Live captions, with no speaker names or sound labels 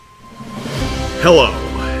Hello,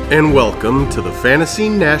 and welcome to the Fantasy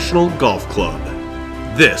National Golf Club.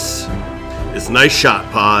 This is Nice Shot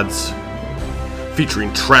Pods,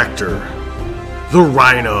 featuring Tractor, the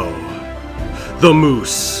Rhino, the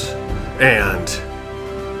Moose, and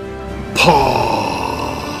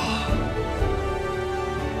Paw.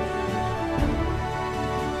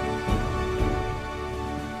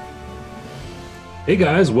 Hey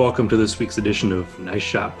guys, welcome to this week's edition of Nice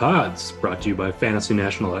Shot Pods, brought to you by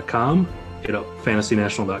FantasyNational.com. Hit up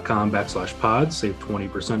FantasyNational.com/pods, save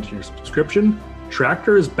 20% in your subscription.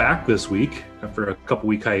 Tractor is back this week after a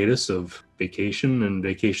couple-week hiatus of vacation and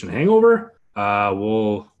vacation hangover.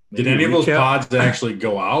 Did any of those pods actually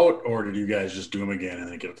go out, or did you guys just do them again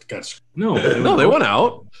and then got No, they went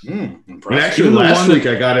out. Impressive. Actually, last week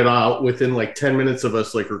I got it out within like 10 minutes of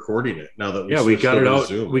us recording it. Now that we got it out.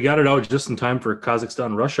 Zoom. We got it out just in time for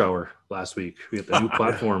Kazakhstan rush hour last week. We got the new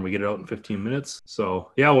platform. We get it out in 15 minutes.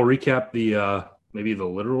 So yeah, we'll recap the maybe the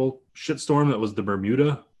literal shitstorm that was the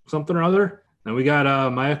Bermuda something or other. And we got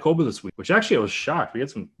Mayakoba this week, which actually I was shocked. We had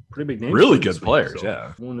some pretty big names. Really good players, so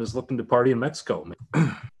yeah. One is looking to party in Mexico.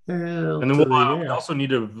 And then we also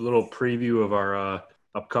need a little preview of our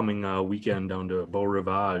upcoming weekend down to Beau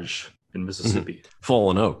Rivage in Mississippi.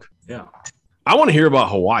 Fallen Oak. Yeah. I want to hear about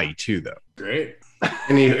Hawaii too, though. Great.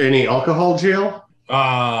 Any alcohol jail?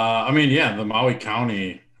 The Maui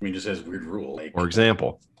County, just has weird rules. For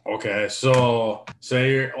example. Okay, so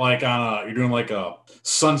say you're like you're doing like a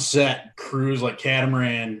sunset cruise, like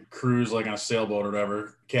catamaran cruise, like on a sailboat or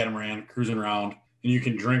whatever, catamaran cruising around, and you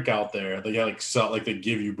can drink out there. They got they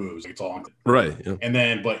give you booze. It's all right. Yeah. And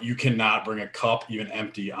then, but you cannot bring a cup even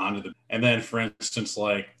empty onto the. And then, for instance,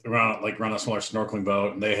 around a smaller snorkeling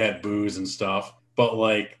boat, and they had booze and stuff. But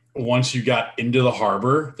once you got into the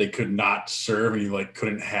harbor, they could not serve, and you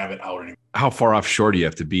couldn't have it out anymore. How far offshore do you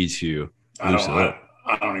have to be to loosen up?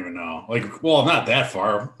 I don't even know. Not that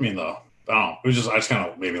far. I don't know. It just kind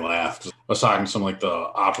of made me laugh. I was talking to some the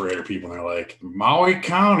operator people, and they're like, Maui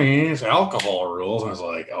County's alcohol rules. And I was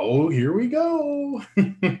like, oh, here we go.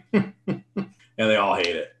 And they all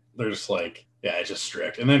hate it. They're just it's just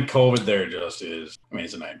strict. And then COVID there just is,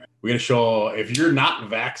 it's a nightmare. We got to show, if you're not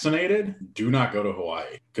vaccinated, do not go to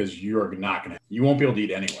Hawaii, because you won't be able to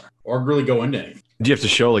eat anywhere or really go into anything. Do you have to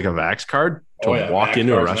show a Vax card to walk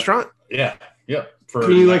into a restaurant? Yeah. Yep.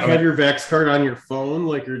 Can you have your Vax card on your phone,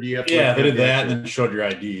 or do you have to? Yeah, they did that and then showed your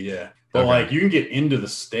ID. Yeah, but you can get into the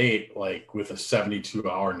state with a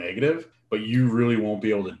 72-hour negative, but you really won't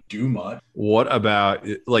be able to do much. What about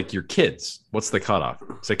your kids? What's the cutoff?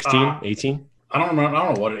 16, 18? I don't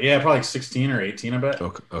know what. Yeah, probably 16 or 18. I bet.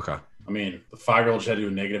 Okay. The 5-year-old had to do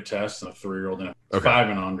a negative test, and a 3-year-old and a 5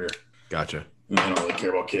 and under. Gotcha. And they don't really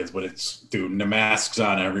care about kids, but the masks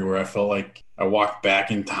on everywhere. I felt like I walked back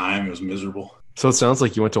in time. It was miserable. So it sounds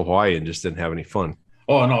like you went to Hawaii and just didn't have any fun.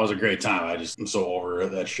 Oh, no, it was a great time. I'm so over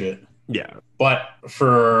that shit. Yeah. But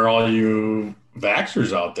for all you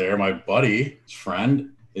vaxxers out there, my buddy, his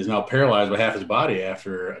friend, is now paralyzed by half his body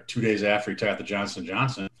after 2 days after he took the Johnson &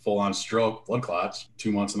 Johnson, full-on stroke, blood clots,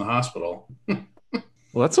 2 months in the hospital. Well,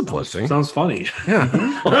 that's a blessing. Sounds funny. Yeah.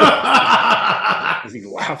 He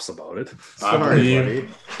laughs about it. Sorry, buddy.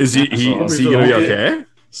 Is he going to be okay?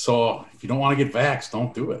 So if you don't want to get vaxxed,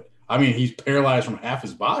 don't do it. He's paralyzed from half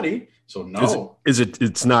his body, so no.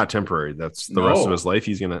 It's not temporary. That's the rest of his life.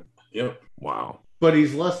 He's going to. Yep. Wow. But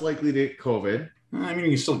he's less likely to get COVID. He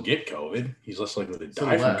can still get COVID. He's less likely to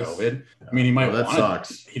die from COVID. He might. That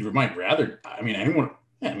sucks. He might rather.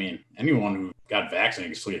 Anyone who got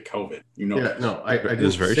vaccinated can still get COVID. Yeah, no, I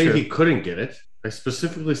didn't say he couldn't get it. I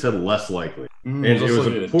specifically said less likely. And it was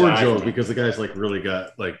a poor joke because the guy's really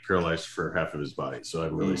got paralyzed for half of his body. So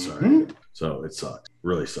I'm really sorry. So it sucked.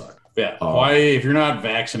 Really sucked. Yeah. Why? If you're not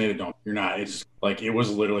vaccinated, you're not. It's it was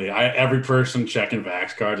literally every person checking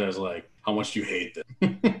vax cards. I was like, how much do you hate this?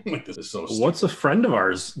 This is so stupid. What's a friend of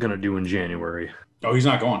ours going to do in January? Oh, he's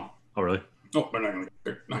not going. Oh, really? No,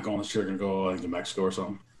 they're not going this year. They're going to go to Mexico or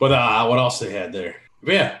something. But what else they had there?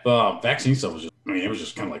 But yeah, the vaccine stuff was just, it was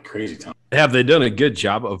just kind of crazy time. Have they done a good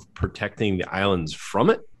job of protecting the islands from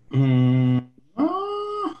it? I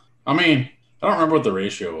don't remember what the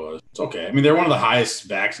ratio was. It's okay. They're one of the highest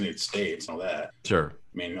vaccinated states. Know that. Sure.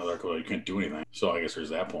 You can't do anything. So I guess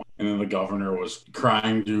there's that point. And then the governor was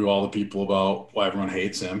crying to all the people about why everyone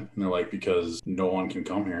hates him. And they're like, because no one can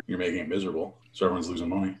come here. You're making it miserable. So everyone's losing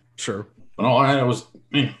money. Sure. But no, it was,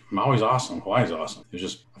 Maui's awesome. Hawaii's awesome. It was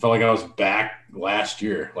just, I felt like I was back last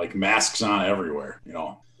year, masks on everywhere,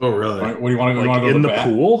 Oh, really? What do you want to go in the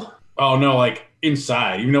pool? Oh, no,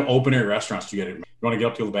 inside. Even though open air restaurants, you want to get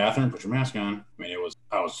up to the bathroom, put your mask on.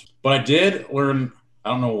 But I did learn, I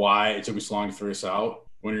don't know why it took me so long to figure this out.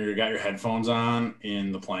 when you got your headphones on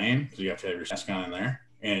in the plane, because you have to have your mask on in there,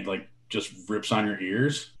 and it like just rips on your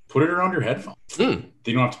ears. Put it around your headphones. You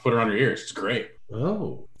don't have to put it around your ears. It's great.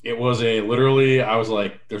 Oh. It was literally, I was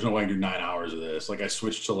like, there's no way I can do 9 hours of this. Like I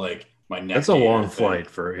switched to like my neck. That's a long flight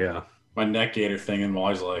for, my neck gator thing, and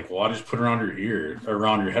Molly's like, well, I just put it around your ear,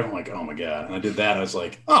 around your head. I'm like, oh my God. And I did that. I was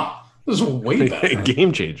like, oh, this is way better.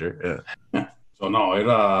 Game changer. Yeah. So no,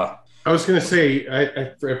 I was going to say,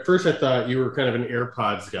 at first I thought you were kind of an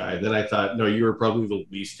AirPods guy. Then I thought, no, you were probably the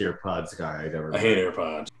least AirPods guy I'd ever. I hate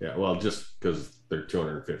AirPods. Yeah, well, just because they're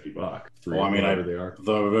 $250. Well, I mean, they are.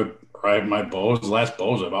 My Bose, the last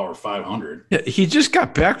Bose I bought were $500. Yeah, he just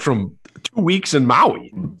got back from 2 weeks in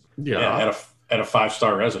Maui. Yeah, at a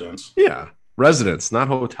 5-star residence. Yeah, residence, not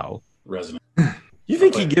hotel. Residence. You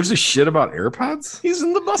think he gives a shit about AirPods? He's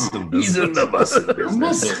in the busting business. He's in the busting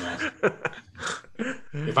business.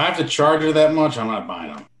 If I have to charge her that much, I'm not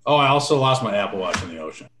buying them. Oh, I also lost my Apple Watch in the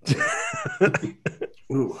ocean.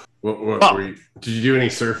 Ooh. What were you, did you do any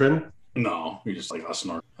surfing? No, we just like a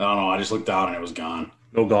snorkel. I don't know. I just looked down and it was gone.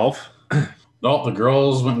 No golf? Nope, the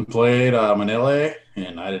girls went and played Manila,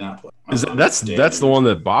 and I did not play. That's the one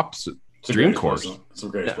that Bop's dream course. It's the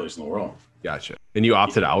greatest place in the world. Gotcha. And you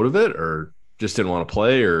opted out of it, or just didn't want to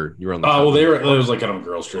play, or you were on the? Oh, well, it was like kind of a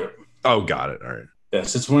girls trip. Oh, got it. All right.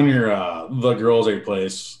 Yes, it's when you're the girls at your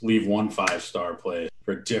place leave one 5-star place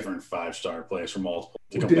for a different 5-star place for multiple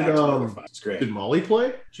to come back to another 5. It's great. Did Molly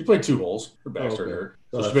play? She played 2 holes. Her back started hurt.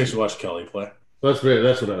 So she basically watched Kelly play. That's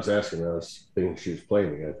what I was asking. I was thinking she was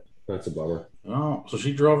playing again. That's a bummer. Oh, so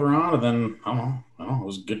she drove her on, and then I don't know. It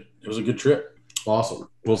was good. It was a good trip. Awesome.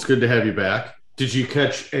 Well, it's good to have you back. Did you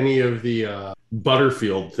catch any of the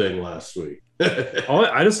Butterfield thing last week?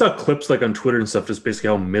 I just saw clips like on Twitter and stuff, just basically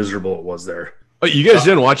how miserable it was there. Oh, you guys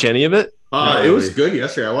didn't watch any of it? It was good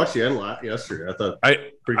yesterday. I watched the end yesterday. I thought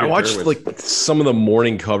I watched like some of the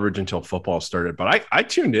morning coverage until football started, but I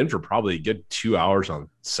tuned in for probably a good 2 hours on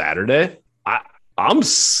Saturday. I'm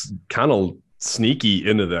kind of sneaky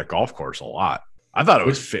into that golf course a lot. I thought it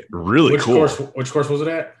was really cool. Which course was it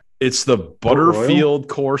at? It's the Butterfield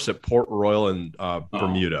course at Port Royal in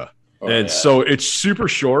Bermuda. So it's super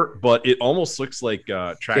short, but it almost looks like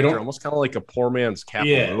tractor, almost kind of like a poor man's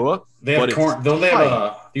Kapalua. They have corn.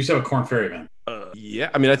 They used to have a Corn Ferry event. Yeah,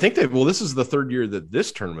 I mean, I think this is the third year that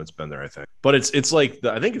this tournament's been there, I think. But it's like,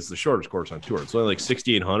 I think it's the shortest course on tour. It's only like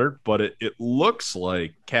 6,800, but it looks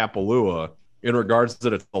like Kapalua in regards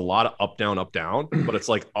that it's a lot of up, down, but it's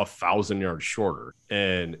like 1,000 yards shorter.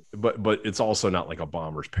 But it's also not like a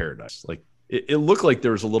bomber's paradise. Like it looked like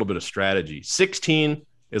there was a little bit of strategy. 16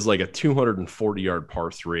 is like a 240-yard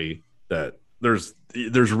par 3 that there's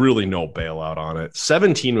really no bailout on it.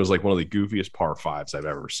 17 was like one of the goofiest par 5s I've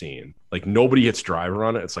ever seen. Like nobody hits driver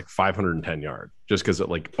on it. It's like 510 yards just because it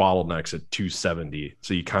like bottlenecks at 270.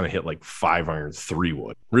 So you kind of hit like 5-iron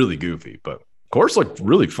 3-wood. Really goofy, but course looked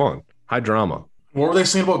really fun. High drama. What were they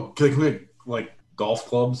saying about like golf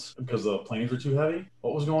clubs because the planes were too heavy?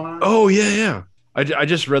 What was going on? Oh, yeah. I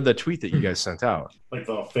just read that tweet that you guys sent out. Like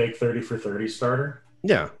the fake 30 for 30 starter?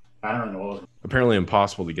 Yeah. I don't know what was. Apparently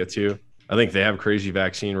impossible to get to. I think they have crazy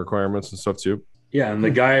vaccine requirements and stuff too. Yeah, and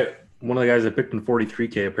one of the guys I picked in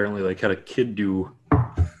 43K apparently like had a kid do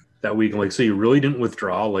that week. And like, so you really didn't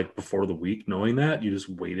withdraw like before the week knowing that? You just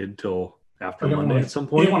waited till after Monday at some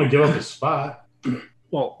point? He didn't want to give up his spot.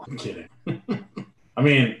 Well, I'm kidding. I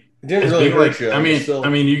mean, it didn't really hurt you. I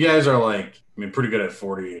mean, you guys are like, pretty good at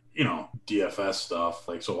 40, DFS stuff.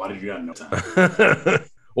 Like, so why did you have no time?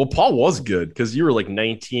 Well, Paul was good because you were like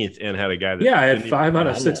 19th and had a guy that. Yeah, I had 5 out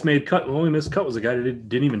of 6 made cut. The only missed cut was a guy that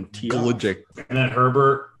didn't even tee off. Legit. And then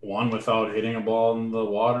Herbert won without hitting a ball in the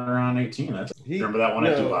water on 18. Remember that one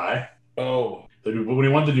at Dubai? Oh. When he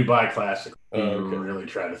won the Dubai Classic, he really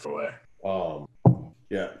tried to throw away.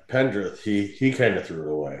 Yeah, Pendrith, he kind of threw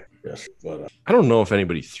it away. Yes, but I don't know if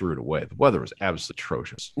anybody threw it away. The weather was absolutely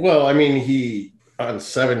atrocious. Well, I mean, he on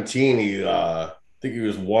 17, I think he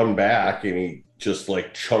was 1 back, and he just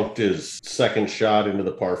like chunked his second shot into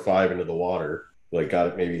the par 5 into the water. Like got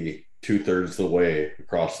it maybe 2/3 the way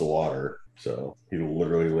across the water. So he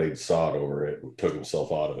literally laid sod over it and took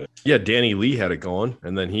himself out of it. Yeah, Danny Lee had it going,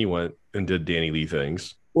 and then he went and did Danny Lee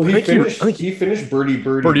things. Well, he finished birdie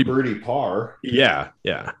par. Yeah.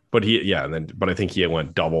 But I think he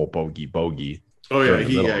went double bogey. Oh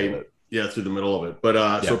yeah, through the middle of it.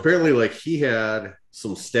 But so apparently, like he had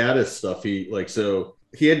some status stuff. He has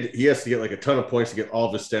to get like a ton of points to get all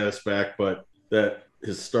of his status back. But that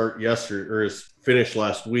his start yesterday or his finish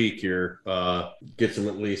last week here gets him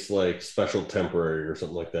at least like special temporary or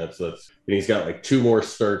something like that. So and he's got like 2 more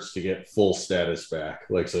starts to get full status back.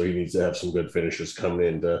 Like so, he needs to have some good finishes coming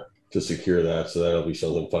in to to secure that. So that'll be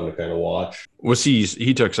something fun to kind of watch. Was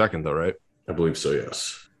he took second though, right? I believe so,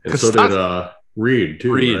 yes. And 'Cause so did Reed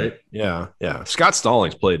too, right? Yeah. Scott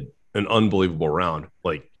Stallings played an unbelievable round,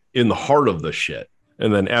 like in the heart of the shit.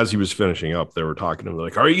 And then as he was finishing up, they were talking to him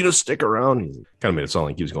like, "Are you going to stick around?" He kind of made it sound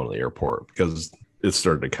like he was going to the airport because it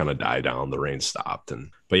started to kind of die down. The rain stopped.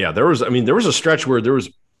 But yeah, there was a stretch where there was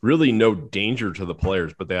really no danger to the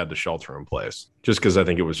players, but they had to shelter in place just because I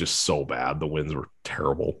think it was just so bad. The winds were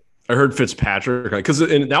terrible. I heard Fitzpatrick,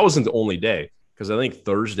 and that wasn't the only day, because I think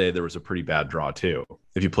Thursday there was a pretty bad draw too.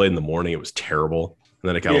 If you played in the morning, it was terrible. And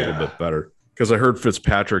then it got a little bit better. Because I heard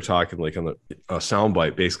Fitzpatrick talking like on the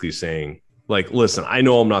soundbite, basically saying, like, listen, I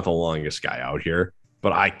know I'm not the longest guy out here,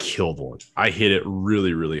 but I killed one. I hit it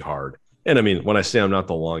really, really hard. And I mean, when I say I'm not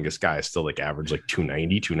the longest guy, I still like averaged like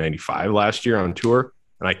 290, 295 last year on tour.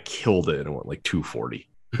 And I killed it and went like 240.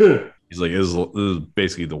 He's like, this is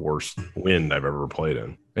basically the worst wind I've ever played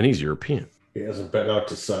in. And he's European. He hasn't been out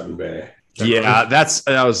to Sutton Bay. I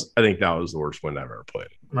think that was the worst wind I've ever played.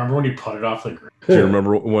 Remember when you putted off the green? Do you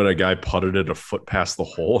remember when a guy putted it a foot past the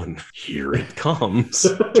hole and here it comes,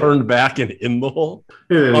 turned back and in the hole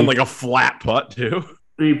on like a flat putt too?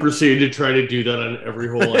 And he proceeded to try to do that on every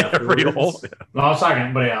hole afterwards. Every hole. No,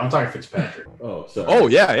 I'm talking Fitzpatrick. Oh, sorry. Oh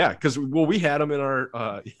yeah. Because we had him in our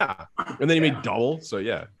and then he made double. So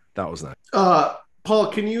yeah, that was nice. Paul,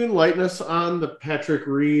 can you enlighten us on the Patrick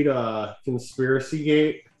Reed conspiracy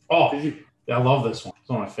gate? Oh, I love this one. It's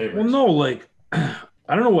one of my favorites. Well, no, like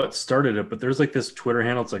I don't know what started it, but there's like this Twitter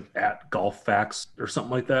handle. It's like @GolfFacts or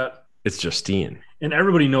something like that. It's Justine. And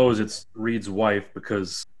everybody knows it's Reed's wife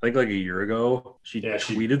because I think like a year ago she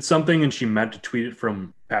tweeted something and she meant to tweet it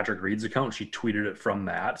from Patrick Reed's account. She tweeted it from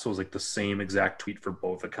that. So it was like the same exact tweet for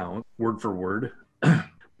both accounts, word for word.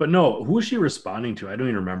 But no, who was she responding to? I don't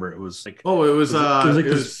even remember. It was like it was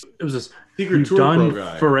this Secret we've Tour done Pro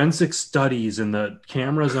guy. Forensic studies, and the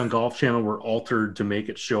cameras on Golf Channel were altered to make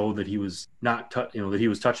it show that he was not, that he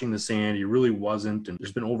was touching the sand. He really wasn't. And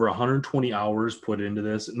there's been over 120 hours put into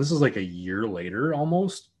this, and this is like a year later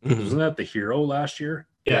almost. Mm-hmm. Wasn't that the Hero last year?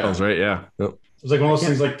 Yeah, that was right. Yeah, yep. It was like one of those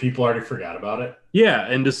things like people already forgot about it. Yeah,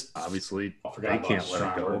 and just obviously They can't let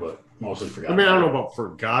it go. but mostly forgot. I mean, I don't know about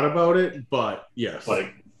forgot about it, but yes, but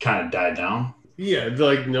it kind of died down. Yeah,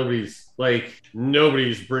 like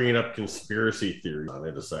nobody's bringing up conspiracy theories on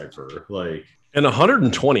it aside for like. And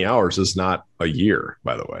 120 hours is not a year,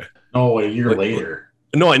 by the way. No, a year later.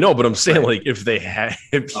 No, I know, but I'm saying like if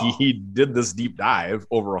he did this deep dive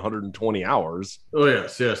over 120 hours. Oh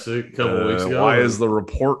yes, a couple weeks ago. Why is the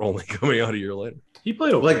report only coming out a year later? He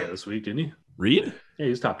played okay this week, didn't he? Reed? Yeah,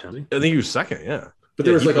 he's top 10. I think he was second. Yeah, but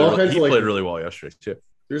there was like all kinds of he played really well yesterday too.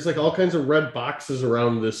 There's like all kinds of red boxes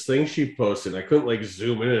around this thing she posted. I couldn't like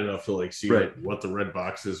zoom in enough to like see like what the red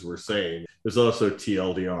boxes were saying. There's also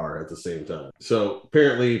TLDR at the same time. So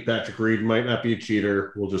apparently Patrick Reed might not be a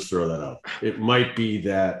cheater. We'll just throw that out. It might be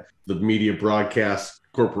that the Media Broadcast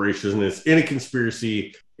Corporation is in a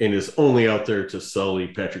conspiracy and is only out there to sully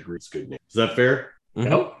Patrick Reed's good name. Is that fair? Mm-hmm.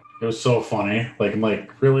 Yep. It was so funny. Like, I'm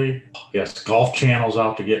like, really? Yes, Golf Channel's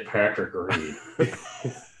out to get Patrick Reed.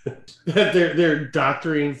 They're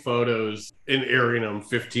doctoring photos and airing them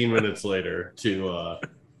 15 minutes later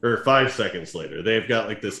or 5 seconds later. They've got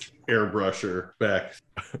like this airbrusher back.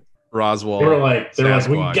 Roswell. They're like,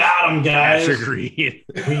 we got him, guys. Patrick Reed.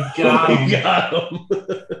 We got him. We got him.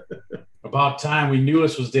 About time. We knew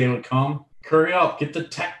this was day would come. Hurry up. Get the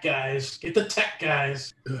tech guys.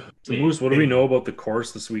 So Moose, what do we know about the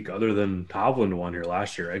course this week other than Hovland won here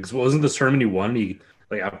last year? Because wasn't this tournament he won?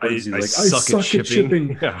 I suck at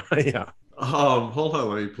chipping. Yeah. Hold on,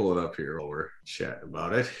 let me pull it up here while we're chatting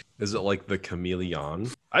about it. Is it like the Chameleon?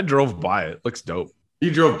 I drove by it. Looks dope.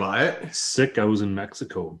 You drove by it? Sick. I was in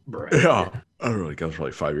Mexico, bro. Yeah. I don't really guess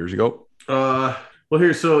like 5 years ago. Well,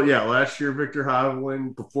 last year Victor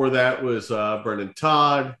Hovland. Before that was Brendan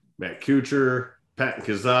Todd, Matt Kuchar, Pat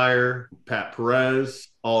Kazire, Pat Perez,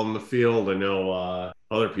 all in the field. I know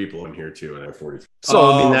other people in here too, and I'm 43.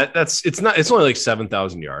 So I mean it's only like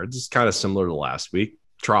 7,000 yards. It's kind of similar to last week.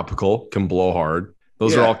 Tropical, can blow hard.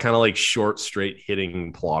 Those are all kind of like short, straight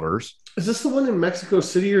hitting plotters. Is this the one in Mexico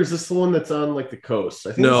City, or is this the one that's on like the coast?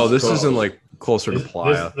 I think no, this isn't like closer to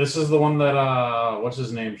Playa. This is the one that what's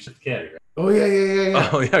his name? Caddy, right? Oh yeah.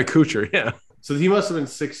 Oh yeah, Kuchar, yeah. So he must have been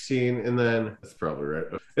 16, and then that's probably right.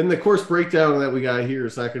 And the course breakdown that we got here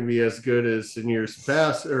is not going to be as good as in years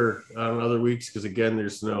past or on other weeks because again,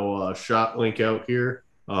 there's no shot link out here.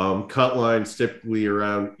 Cut lines typically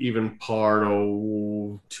around even par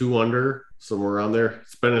to 2 under, somewhere around there.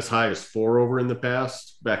 It's been as high as 4 over in the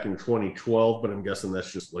past, back in 2012, but I'm guessing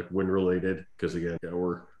that's just like wind related because again,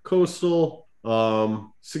 we're coastal.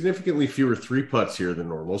 Significantly fewer 3-putts here than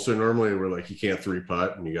normal. So normally we're like, you can't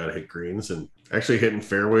 3-putt and you got to hit greens, and actually hitting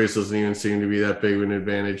fairways doesn't even seem to be that big of an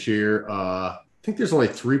advantage here. I think there's only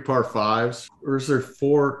 3 par 5s, or is there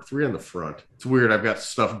 3 on the front? It's weird. I've got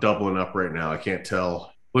stuff doubling up right now. I can't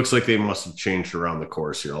tell. Looks like they must have changed around the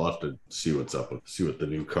course here. I'll have to see what's up with, see what the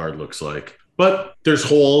new card looks like. But there's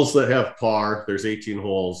holes that have par. There's 18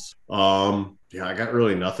 holes. Yeah, I got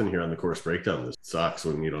really nothing here on the course breakdown. This sucks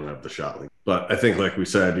when you don't have the shot link. But I think, like we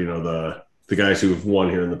said, the guys who have won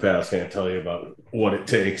here in the past can't tell you about what it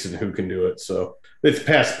takes and who can do it. So it's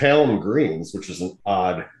Paspalum Greens, which is an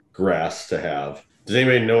odd grass to have. Does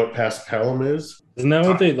anybody know what Paspalum is? Isn't that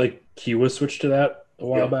what they Kiwa switched to that a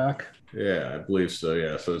while back? Yeah, I believe so.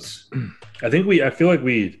 Yeah, so it's. I feel like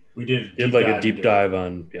we did a deep dive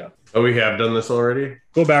on. Yeah. Oh, we have done this already?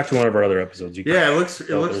 Go back to one of our other episodes. It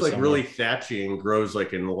looks like really thatchy and grows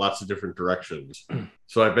like in lots of different directions.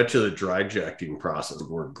 So I bet you the dry jacking process would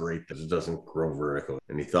work great because it doesn't grow vertically.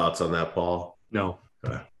 Any thoughts on that, Paul? No.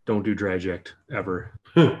 Don't do dry ject ever.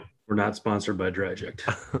 We're not sponsored by dry ject.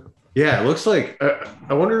 Yeah, it looks like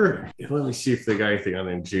I wonder. Let me see if they got anything on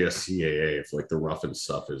NGSCAA. If like the rough and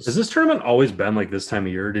stuff is. Has this tournament always been like this time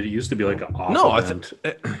of year? Did it used to be like an off No, event?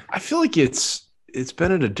 I feel like it's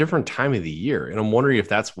been at a different time of the year, and I'm wondering if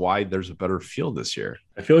that's why there's a better field this year.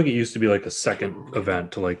 I feel like it used to be like a second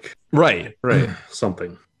event to like right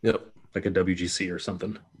something. Yep, like a WGC or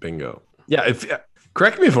something. Bingo. Yeah,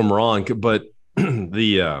 correct me if I'm wrong, but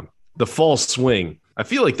the fall swing, I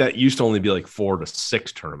feel like that used to only be like 4 to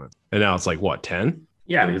 6 tournaments, and now it's like what 10?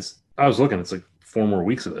 Yeah, I mean, I was looking. It's like 4 more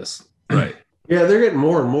weeks of this. Right. Yeah, they're getting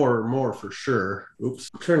more and more and more for sure. Oops.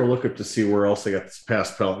 I'm trying to look up to see where else they got this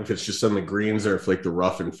Paspalum, if it's just on the greens or if like the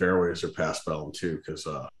rough and fairways are Paspalum too, because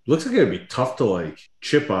it looks like it'd be tough to like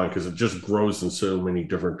chip on because it just grows in so many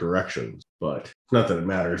different directions. But not that it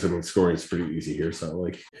matters. I mean, scoring is pretty easy here. So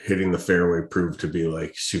like hitting the fairway proved to be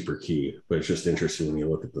like super key. But it's just interesting when you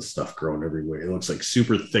look at the stuff growing everywhere. It looks like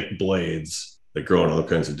super thick blades that grow in all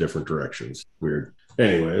kinds of different directions. Weird.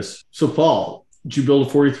 Anyways, so Paul, did you build a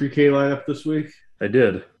 43K lineup this week? I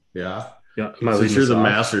did. Yeah. Yeah. Since you're the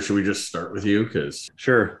master, should we just start with you? Because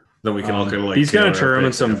sure. Then we can all kind of like these kind of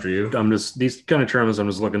tournaments. I'm just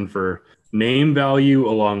looking for name value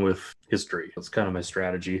along with history. That's kind of my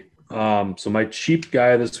strategy. So my cheap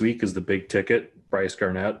guy this week is the big ticket, Bryce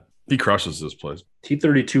Garnett. He crushes this place.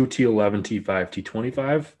 T32, T11, T5,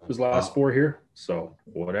 T25 his last 4 here. So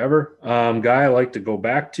whatever. Guy I like to go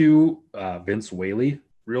back to, Vince Whaley.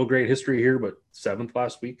 Real great history here, but 7th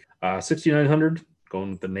last week. 6,900,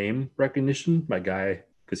 going with the name recognition. My guy,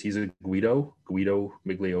 because he's a Guido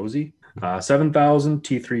Migliozzi. 7,000,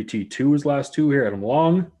 T3, T2 his last 2 here. Adam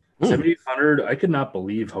Long. 7,800. I could not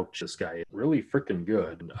believe how this guy is really freaking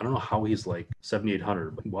good. I don't know how he's like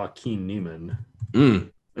 7,800, but Joaquin Niemann.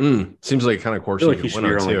 Seems like kind of course I feel like he should be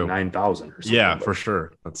around like 9,000 or something. Yeah, for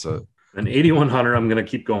sure. That's a. And 8,100, I'm going to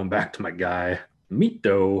keep going back to my guy,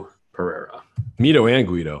 Mito Pereira. Mito and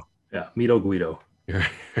Guido. Yeah, Mito Guido.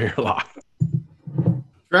 You're locked.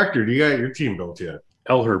 Tractor, do you got your team built yet?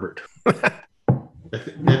 L. Herbert.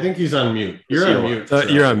 I think he's on mute. You're on mute.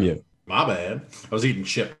 You're on mute. My bad. I was eating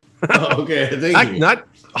chip. Oh, okay. Thank you. Not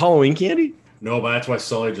Halloween candy? No, but that's why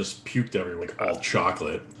Sully just puked everywhere, like all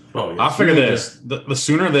chocolate. Oh, yeah. I figure this: the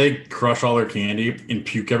sooner they crush all their candy and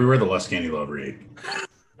puke everywhere, the less candy they'll ever eat.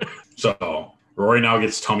 So Rory now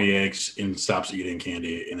gets tummy aches and stops eating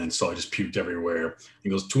candy, and then Sully just puked everywhere. He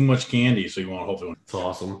goes, too much candy, so you want to hopefully. It's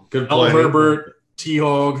awesome. Good L. planning. Herbert, T.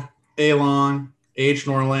 Hog, A. Long, H.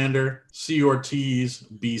 Norlander, C. Ortiz,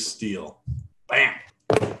 B. Steele. Bam.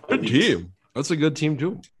 Good team. That's a good team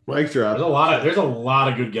too. Mike drop. There's a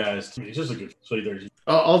lot of good guys. It's just a good. So there's.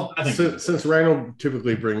 Since Rhino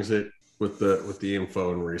typically brings it with the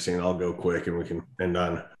info and racing, I'll go quick and we can end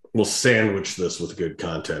on. We'll sandwich this with good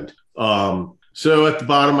content. So at the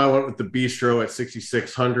bottom, I went with the Bistro at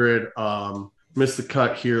 6,600. Missed the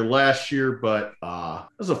cut here last year, but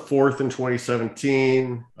it was a 4th in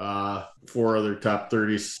 2017. 4 other top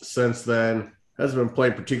 30s since then. Hasn't been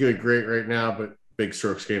playing particularly great right now, but big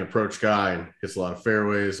strokes gain approach guy and hits a lot of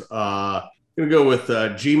fairways. Gonna go with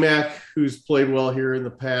GMAC, who's played well here in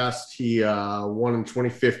the past. He won in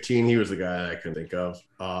 2015. He was the guy I can think of.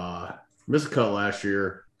 Missed a cut last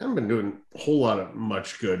year. Haven't been doing a whole lot of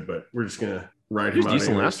much good, but we're just gonna ride him out.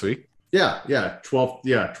 Decent last week. Yeah,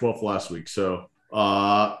 12th last week. So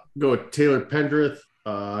go with Taylor Pendrith.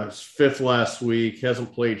 5th last week.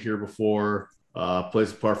 Hasn't played here before.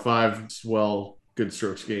 Plays a par 5 as well. Good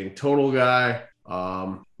strokes gained total guy.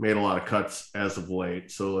 Made a lot of cuts as of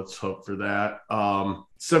late, so let's hope for that.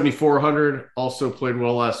 7,400 also played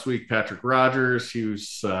well last week. Patrick Rogers,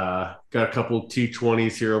 who's got a couple of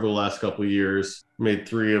T20s here over the last couple of years. Made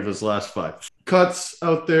 3 of his last 5 cuts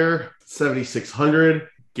out there. 7,600.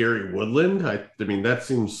 Gary Woodland. I mean, that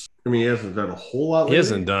seems. I mean, he hasn't done a whole lot. He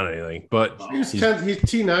hasn't done anything, but he's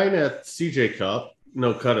T9 at CJ Cup,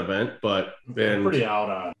 no cut event, but then pretty out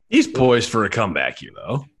on. He's poised for a comeback here,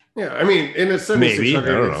 though. Yeah, I mean, in a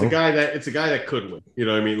 7,600, it's know. a guy that could win. You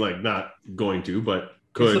know what I mean? Like, not going to, but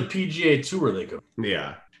could. It's the PGA Tour they go.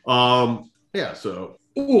 Yeah. Yeah. So.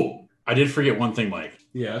 Ooh, I did forget one thing, Mike.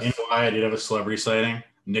 Yes. In Hawaii, I did have a celebrity sighting.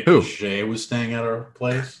 Nick Lachey was staying at our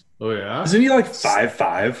place. Oh yeah. Isn't he like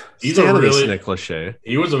 5'5"? He's a really Nick Lachey.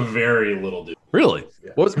 He was a very little dude. Really?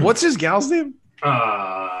 Yeah. What's his gal's name?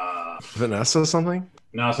 Vanessa or something?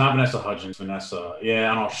 No, it's not Vanessa Hudgens. Vanessa.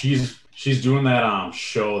 Yeah, I don't know. She's doing that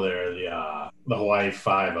show there, the Hawaii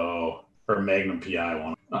 5-0 or Magnum PI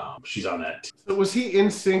one. She's on that. So was he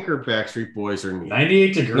in sync or Backstreet Boys or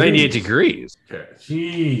 98 degrees? 98 degrees. Okay.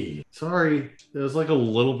 Gee. Sorry. It was like a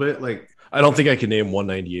little bit like. I don't think I can name one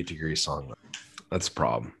 98 degree song. That's a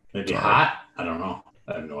problem. Maybe hot? I don't know.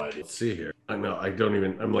 I have no idea. Let's see here. I know. I don't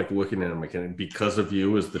even. I'm like looking at him again. Because of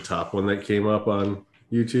You is the top one that came up on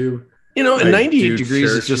YouTube. You know, and 98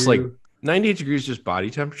 degrees is just like 98 degrees, just body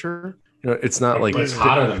temperature. You know, it's not like it's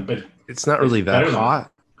hotter than, but it's not really that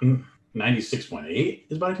hot. 96.8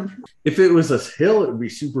 is body temperature. If it was a hill, it would be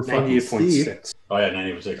super fucking steep. Oh yeah,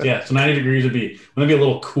 98.6. Yeah, so 90 degrees would be. Wouldn't it be a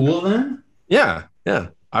little cool then? Yeah.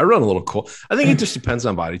 I run a little cool. I think it just depends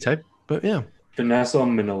on body type, but yeah. Vanessa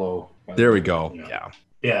Manillo. There we go. Yeah.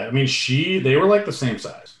 Yeah, I mean, they were like the same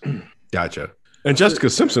size. Gotcha. And Jessica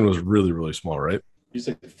Simpson was really, really small, right? He's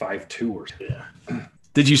like 5'2" or something. Yeah.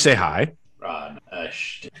 Did you say hi?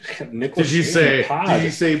 Did you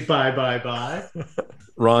say bye?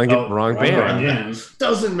 Wrong band. Again.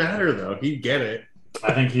 Doesn't matter though. He'd get it.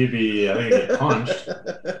 I think he'd get punched. Look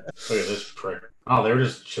at this prick. Oh, they were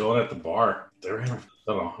just chilling at the bar. They were having.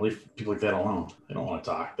 I don't know. Leave people like that alone. They don't want to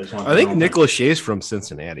talk. They just want. I think Nick Lachey's from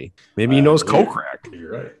Cincinnati. Maybe he knows Kokrak.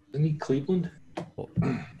 You're right. Isn't he Cleveland?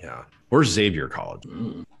 Yeah. Where's Xavier College?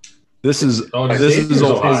 This is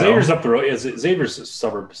Xavier's up the road. Yeah, Xavier's a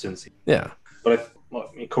suburb of Cincy. Yeah. But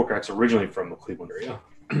Kokrak's originally from the Cleveland area.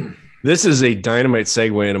 This is a dynamite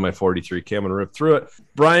segue into my 43. I'm gonna rip through it.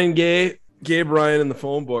 Brian Gabe Ryan in the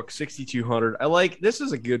phone book, 6,200. This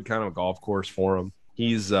is a good kind of golf course for him.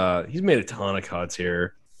 He's made a ton of cuts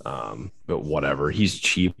here, but whatever. He's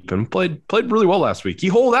cheap and played really well last week. He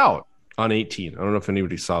holed out on 18. I don't know if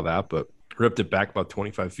anybody saw that, but ripped it back about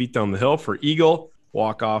 25 feet down the hill for eagle.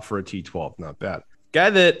 Walk off for a T12. Not bad. Guy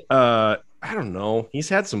that I don't know. He's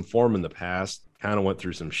had some form in the past. Kind of went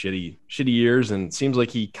through some shitty years, and it seems like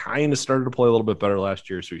he kind of started to play a little bit better last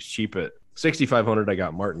year. So he's cheap at 6,500. I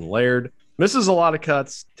got Martin Laird. Misses a lot of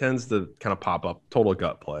cuts, tends to kind of pop up, total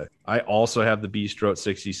gut play. I also have the Bistro at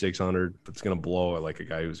 6,600. It's going to blow. I like a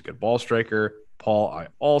guy who's a good ball striker. Paul, I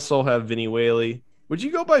also have Vinny Whaley. Would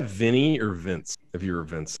you go by Vinny or Vince if you were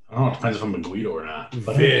Vince? I don't know. It depends if I'm a Guido or not.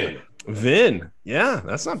 Vin. Yeah,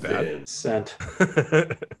 that's not bad. Scent.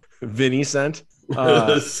 Vinny Scent.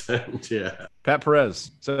 Scent, yeah. Pat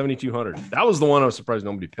Perez, 7,200. That was the one I was surprised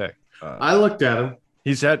nobody picked. I looked at him.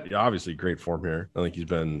 He's had obviously great form here. I think he's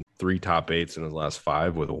been 3 top 8s in his last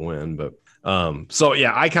 5 with a win. But so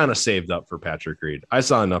yeah, I kind of saved up for Patrick Reed. I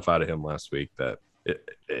saw enough out of him last week that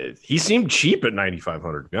he seemed cheap at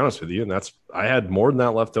 9,500. To be honest with you, and I had more than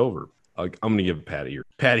that left over. I'm going to give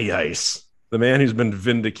Patty Ice, the man who's been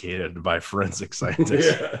vindicated by forensic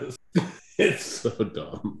scientists. Yes. It's so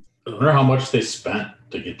dumb. I wonder how much they spent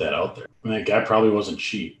to get that out there. I mean, that guy probably wasn't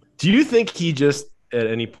cheap. Do you think he just at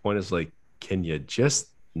any point is like, can you just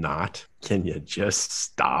not? Can you just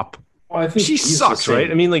stop? Well, I think she sucks,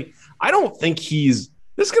 right? I mean, like, I don't think this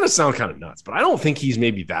is going to sound kind of nuts, but I don't think he's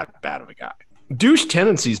maybe that bad of a guy. Douche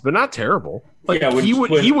tendencies, but not terrible. Like, yeah, he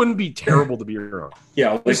wouldn't be terrible to be around.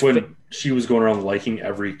 Yeah, like when she was going around liking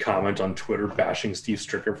every comment on Twitter, bashing Steve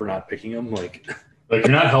Stricker for not picking him. Like you're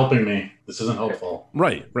not helping me. This isn't helpful.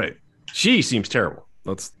 Right. She seems terrible.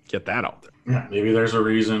 Let's get that out there. Yeah, maybe there's a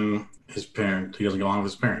reason he doesn't get along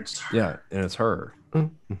with his parents. Yeah, and it's her.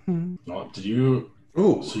 Mm-hmm. Well, did you?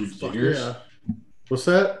 Oh, so you did yours? Yeah. What's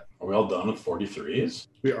that? Are we all done with 43s?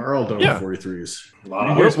 We are all done with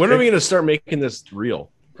 43s. When are we going to start making this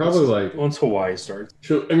real? Probably like once Hawaii starts.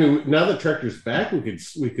 So I mean, now that Tractor's back, we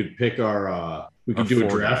could pick our we could do a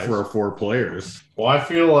draft for our 4 players. Well, I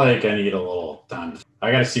feel like I need a little time.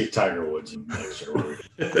 I got to see if Tiger Woods and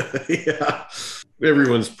yeah,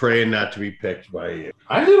 everyone's praying not to be picked by you.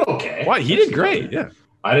 I did okay. Why? He did great. Yeah.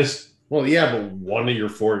 I just Well, yeah, but one of your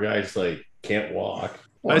 4 guys like can't walk.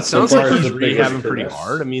 Well, it sounds like he's rehabbing pretty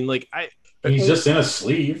hard. I mean, like he's just in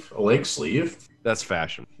a leg sleeve. That's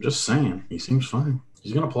fashion. Just saying, he seems fine.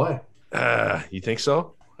 He's gonna play. You think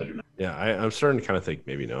so? I do not. Yeah, I'm starting to kind of think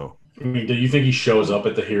maybe no. I mean, do you think he shows up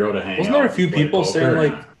at the Hero to hang Wasn't out? there a few people saying poker?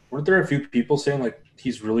 like? Weren't there a few people saying like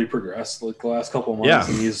he's really progressed like the last couple of months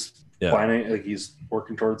Yeah. and he's Yeah. planning like he's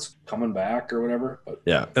working towards coming back or whatever? But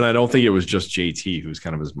Yeah, and I don't think it was just JT who's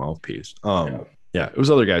kind of his mouthpiece. Yeah, it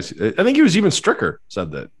was other guys. I think it was even Stricker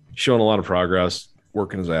said that, showing a lot of progress,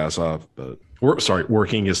 working his ass off, but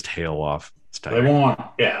working his tail off. It's tight. They won't.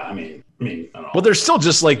 Yeah, I mean, I don't know. But there's still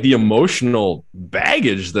just like the emotional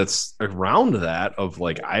baggage that's around that of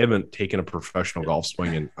like, I haven't taken a professional golf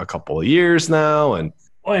swing in a couple of years now, and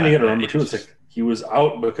well, and you got to remember too, it's like he was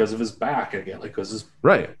out because of his back again, like because his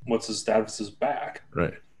what's his status? His back.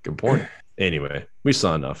 Right. Good point. Anyway, we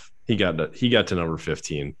saw enough. He got to number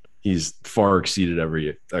 15. He's far exceeded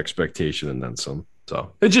every expectation and then some.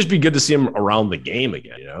 So it'd just be good to see him around the game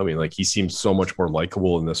again. You know, I mean, like he seems so much more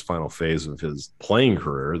likable in this final phase of his playing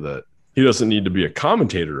career that he doesn't need to be a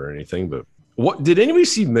commentator or anything. But what did anybody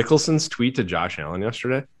see Mickelson's tweet to Josh Allen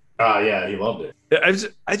yesterday? Yeah, he loved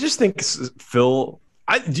it. I just think Phil.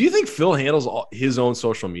 Do you think Phil handles his own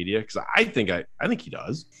social media? Because I think he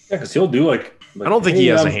does. Yeah, because he'll do like I don't think he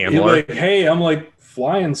has a handler. He'll be like, hey, I'm like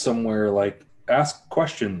flying somewhere, like ask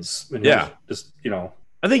questions. And just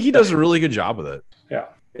I think he does a really good job with it. Yeah.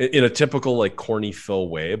 In a typical like corny Phil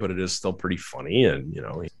way, but it is still pretty funny. And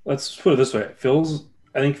let's put it this way.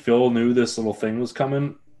 I think Phil knew this little thing was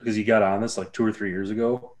coming because he got on this like 2 or 3 years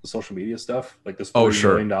ago, the social media stuff, like this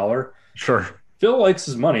 $40 million. Sure. Phil likes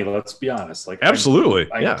his money. Let's be honest. Like absolutely.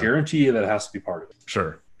 I guarantee you that has to be part of it.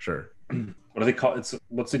 Sure. What do they call it?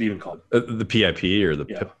 What's it even called? The PIP or the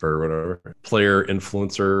PIP or whatever. Player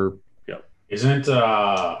influencer. Yep. Isn't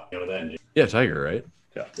that? Yeah, Tiger, right?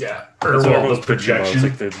 Yeah. Or That's well, all those projections.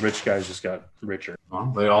 Like the rich guys just got richer.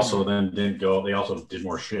 Well, they also then didn't go. They also did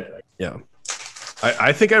more shit. Yeah.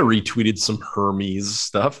 I think I retweeted some Hermes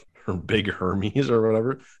stuff, or Big Hermes or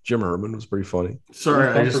whatever. Jim Herman was pretty funny. Sorry,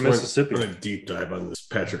 I just from Mississippi. went a deep dive on this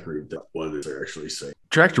Patrick Reed. What did they actually say?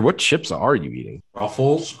 Tractor, what chips are you eating?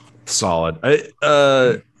 Ruffles. Solid. Are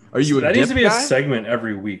you a that dip needs to be guy? a segment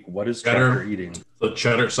every week. What is Tractor eating? The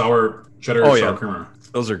cheddar sour creamer.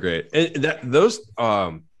 Those are great. And those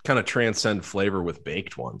kind of transcend flavor with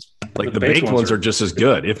baked ones. Like the baked ones are just as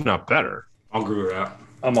good, if not better. I'll agree with that.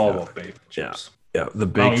 I'm all about baked chips. Yeah, the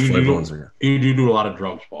baked flavor ones are good. You do a lot of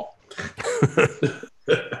drugs, Paul.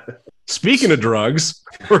 Speaking of drugs,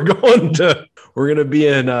 we're gonna be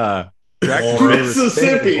in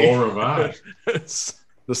Mississippi.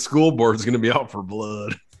 The school board's gonna be out for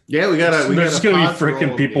blood. Yeah, There's just gonna be pod freaking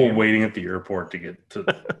roll people game. waiting at the airport to get to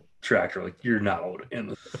Tractor. Like you're not allowed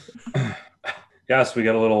in. So we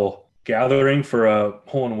got a little gathering for a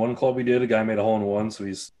hole-in-one club we did. A guy made a hole-in-one, so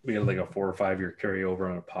we had like a 4 or 5 year carryover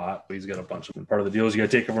on a pot. He's got a bunch of part of the deal is you got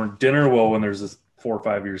to take everyone to dinner. Well, when there's this 4 or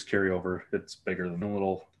 5 years carryover, it's bigger than a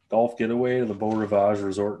little golf getaway to the Beau Rivage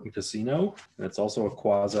Resort and Casino. And it's also a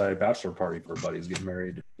quasi bachelor party for buddies getting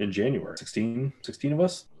married in January. 16 of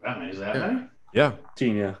us. Is that many? Yeah,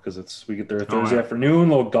 16, yeah, because we get there Thursday afternoon,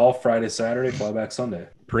 little golf Friday, Saturday, fly back Sunday.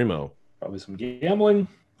 primo. Probably some gambling,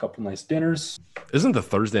 a couple nice dinners. Isn't the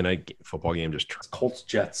Thursday night football game just? Colts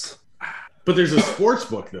Jets. But there's a sports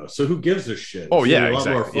book though, so who gives a shit? Oh It's yeah, a lot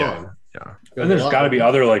more exactly. fun. Yeah. And there's got to be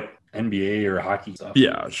other like NBA or hockey stuff.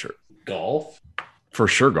 Yeah, sure. Golf? For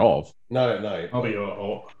sure, golf. Not at night. I'll be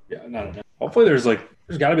Yeah, not hopefully there's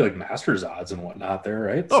got to be like Masters odds and whatnot there,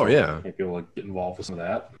 right? Oh yeah. Maybe people like get involved with some of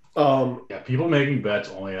that. Yeah, people making bets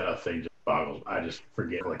only at a thing just boggles. I just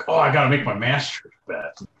forget. Like, I got to make my Masters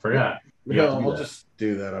bet. Forgot. No, I'll just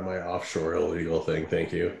do that on my offshore illegal thing.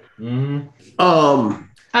 Thank you. Mm-hmm.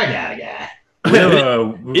 I got a guy. We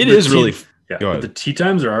have It is really. Yeah, Go ahead. the tee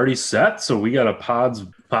times are already set, so we got a pods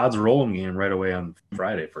rolling game right away on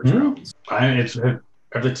Friday for rounds.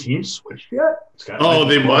 Have the teams switched yet? Oh,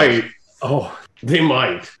 they might. Oh, They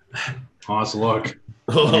might. Let's look.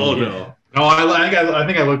 Oh no. No, I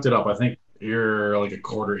think I looked it up. I think you're like a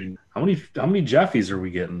quarter in. how many Jeffies are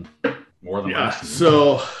we getting? More than Yeah. last year.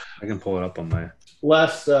 So I can pull it up on my.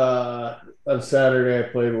 last on Saturday, I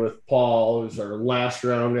played with Paul. It was our last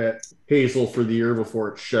round at Hazel for the year before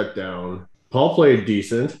it shut down. Paul played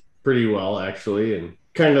decent, pretty well actually, and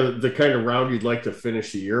the kind of round you'd like to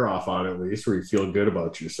finish the year off on, at least, where you feel good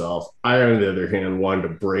about yourself. I, on the other hand, wanted to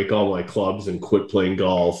break all my clubs and quit playing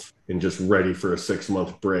golf and just ready for a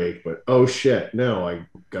 6-month break. But oh shit, no, I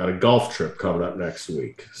got a golf trip coming up next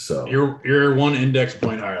week. So You're 1 index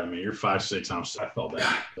point higher than me. You're 5'6". I felt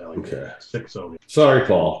that. Okay. 6'0". Sorry,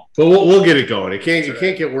 Paul, but we'll get it going. It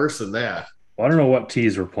can't get worse than that. Well, I don't know what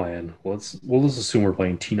tees we're playing. We'll just assume we're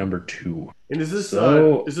playing tee number 2. And is there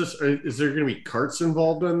going to be carts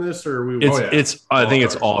involved in this, or are we? I think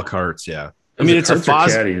it's all carts. Yeah. I mean, it's a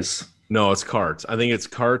caddies. No, it's carts. I think it's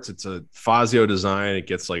carts. It's a Fazio design. It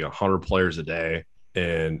gets like 100 players a day.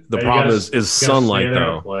 And the problem is sunlight,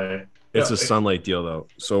 though. It's a sunlight deal, though.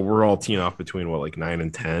 So we're all teeing off between, 9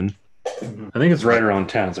 and 10? I think it's right around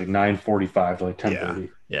 10. It's like 9:45 to like 10:30.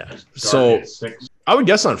 Yeah. So I would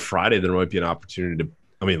guess on Friday there might be an opportunity to,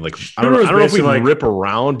 I don't know if we can rip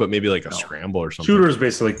around, but maybe like a scramble or something. Shooter is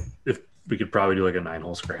basically, if we could probably do like a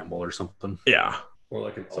 9-hole scramble or something. Yeah. Or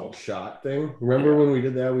like an all shot thing. Remember when we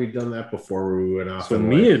did that? We'd done that before we went off. So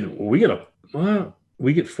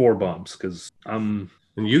we get 4 bumps because and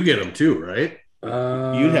you get them too, right?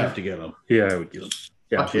 You'd have to get them. Yeah, I would get them.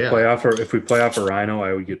 Yeah, if we play off a Rhino,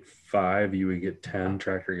 I would get 5. You would get 10.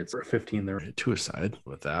 Tractor gets 15 there. 2 aside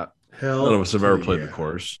with that. Hell, none of us have ever played the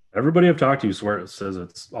course. Everybody I've talked to says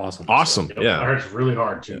it's awesome. Awesome, so, yeah. I heard it's really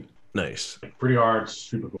hard too. Nice. Pretty hard,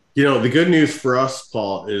 super cool. The good news for us,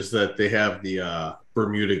 Paul, is that they have the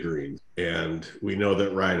Bermuda greens, and we know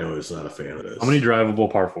that Rhino is not a fan of this. How many drivable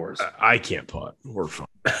par 4s? I can't putt. We're fine.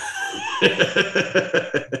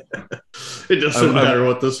 It doesn't matter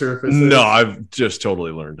what the surface is. No, I've just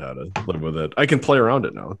totally learned how to live with it. I can play around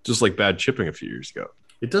it now, just like bad chipping a few years ago.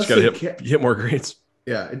 It does got to hit more greens.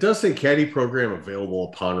 Yeah, it does say caddy program available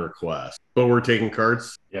upon request, but we're taking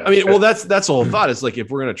carts. Yeah, I mean, that's the whole thought. Is like if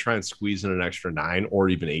we're gonna try and squeeze in an extra 9 or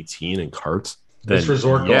even 18 in carts, then this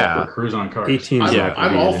resort golf for cruise on carts. 18.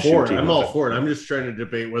 I'm all for it. I'm all for it. I'm just trying to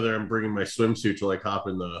debate whether I'm bringing my swimsuit to like hop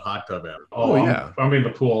in the hot tub after. Oh yeah, I'm in the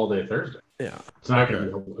pool all day Thursday. Yeah, it's not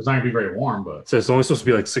gonna be very warm, but so it's only supposed to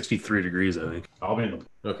be like 63 degrees, I think. I'll be in the pool.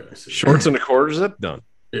 Okay, shorts and a quarter zip done.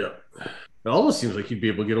 Yeah, it almost seems like you'd be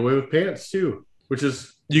able to get away with pants too, which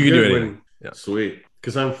is you can do anything. Yeah, sweet.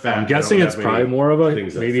 Because I'm fat. I'm guessing it's probably more of a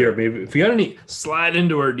maybe if you got any, slide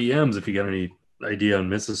into our DMs if you got any idea on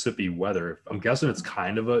Mississippi weather. I'm guessing it's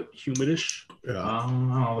kind of a humidish. Yeah. I don't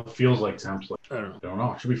know. It feels like temps. I don't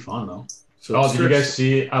know. It should be fun though. So did you guys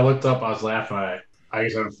see? I looked up. I was laughing. I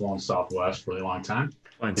guess I haven't flown Southwest for a really long time.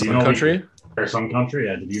 Some country? Some country.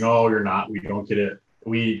 Yeah. Did you know we don't get it?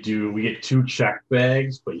 We get 2 check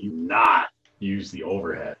bags, but you not use the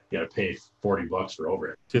overhead. You got to pay $40 for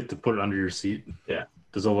overhead. You have to put it under your seat. Yeah.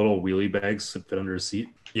 Does a little wheelie bag fit under a seat?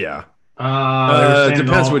 Yeah. It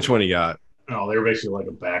depends which one you got. No, they were basically like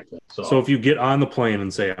a backpack. So if you get on the plane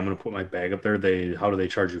and say, I'm going to put my bag up there, how do they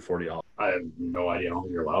charge you $40? I have no idea. I don't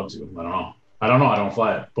think you're allowed to. I don't know. I don't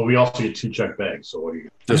fly it. But we also get 2 check bags. So what do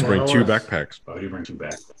you just bring 2 backpacks? Oh, you bring 2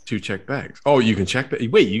 backpacks. 2 check bags. Oh, you can check.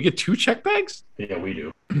 Wait, you get 2 check bags? Yeah, we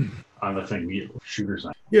do. On the thing, we get shooters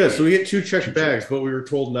on. Yeah, so we get 2 check bags, but we were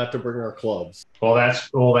told not to bring our clubs. Well, that's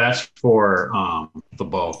for the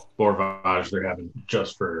bow Borvage they're having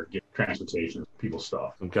just for transportation, people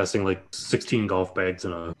stuff. I'm guessing like 16 golf bags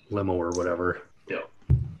in a limo or whatever. Yep.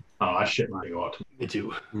 Oh, I shit might go out to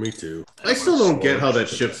Me too. I still don't get how that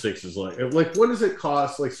Shift 6 is like. Like, what does it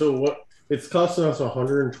cost? Like, so what? It's costing us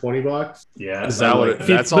 $120. Yeah, is that what it?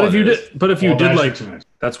 That's but all. If you did like,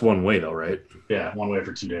 that's one way though, right? Yeah, one way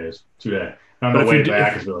for 2 days. 2 days. On the way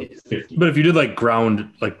back is like 50. But if you did like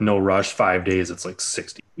ground, like no rush, 5 days, it's like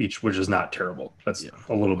 60 each, which is not terrible. That's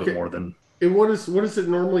a little bit more than. And what does it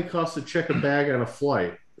normally cost to check a bag on a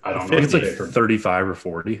flight? I don't know. It's like 35 or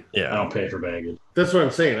 40. Yeah, I don't pay for baggage. That's what I'm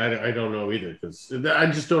saying. I don't know either because I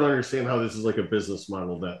just don't understand how this is like a business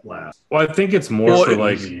model that lasts. Well, I think it's more for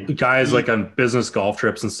like guys like on business golf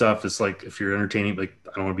trips and stuff. It's like if you're entertaining, like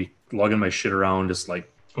I don't want to be lugging my shit around. Just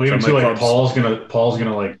like even too, like Paul's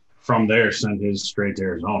gonna like from there send his straight to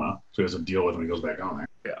Arizona, so he has to deal with when he goes back on there.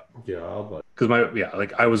 But because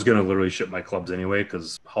like I was gonna literally ship my clubs anyway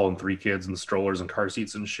because hauling 3 kids and strollers and car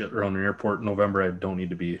seats and shit around an airport in November, I don't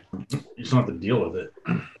need to be. You just don't have to deal with it.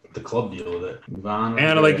 The club deal with it. Move on.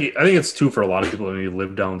 And like I think it's too for a lot of people when you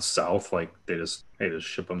live down south, like they just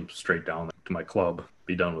ship them straight down to my club,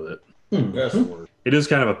 be done with it. That's the word. It is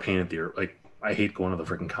kind of a pain at the ear. Like I hate going to the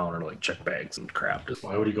freaking counter to like check bags and crap.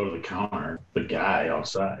 Why would he go to the counter? The guy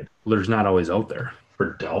outside. There's not always out there.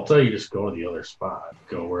 For Delta, you just go to the other spot.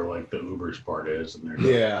 Go where like the Uber's part is, and there's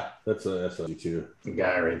that's a too. The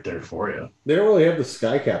guy right there for you. They don't really have the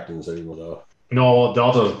Sky Captains anymore though. No,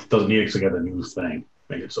 Delta doesn't need it because they got a new thing.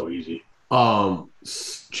 Make it so easy.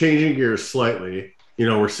 Changing gears slightly.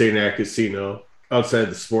 We're staying at a casino outside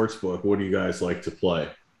the sports book. What do you guys like to play?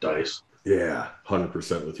 Dice. Yeah,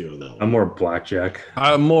 100% with you on that one. I'm more blackjack.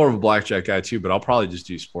 I'm more of a blackjack guy too, but I'll probably just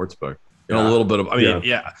do sportsbook. A little bit of,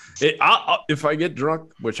 if I get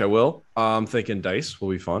drunk, which I will, I'm thinking dice will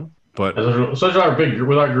be fun. But Such our big group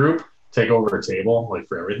with our group, take over a table like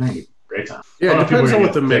for everything. Great time. Yeah, it depends on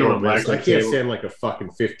what the take minimum over is. I can't table. stand like a fucking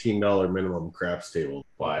 $15 minimum craps table.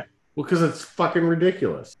 Why? Well, because it's fucking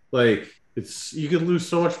ridiculous. Like, you could lose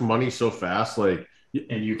so much money so fast. Like,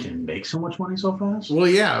 And you can make so much money so fast. well,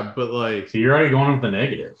 yeah, but like, So you're already going with the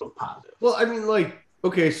negative, so positive. well, I mean, like,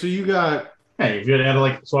 okay, so you got, Hey, if you had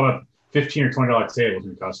like on a $15 or $20 table, it's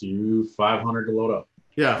gonna cost you $500 to load up.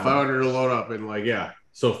 yeah, 500 to load up, and like, yeah,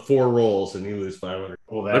 so 4 rolls and you lose 500.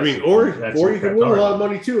 Well, I mean, or you can win a lot of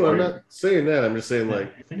money too. I'm not saying that. I'm just saying,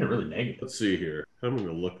 like, I think it's really negative. let's see here. I'm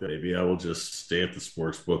gonna look at maybe I will just stay at the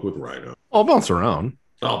sports book with Rhino. I'll bounce around.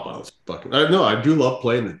 I'll bounce fucking. No, I do love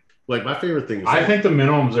playing it. Like, my favorite thing is I think the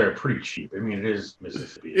minimums are pretty cheap. I mean, it is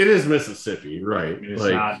Mississippi. it is Mississippi, right? I mean, it's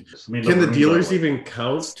Like, not. can the rooms dealers are, like, even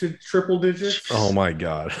count to triple digits? Oh my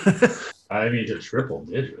god. I mean, to triple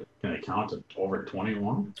digit. Can they count to over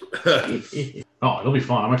 21? Oh, it'll be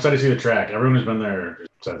fun. I'm excited to see the track. Everyone who's been there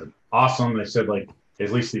said it's awesome. They said, like,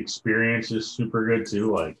 at least the experience is super good,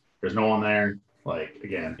 too. Like, there's no one there. Like,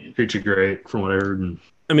 again, Treat you great from what I heard. And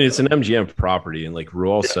I mean, it's an MGM property, and like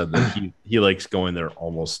Ruel said that he likes going there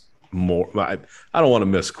almost more. I don't want to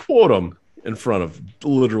misquote him in front of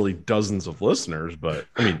literally dozens of listeners, but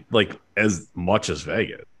I mean, like as much as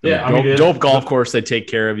Vegas. Yeah, dope golf course. They take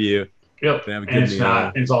care of you. yep. They have a And good it's meal.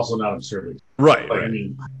 not. It's also not absurd. Right. Like, right. I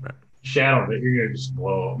mean, shadow that you're gonna just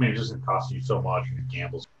blow. I mean, it's just gonna cost you so much. And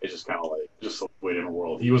gambles. It's just kind of like just a way in the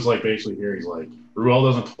world. He was like basically here. He's like, Ruel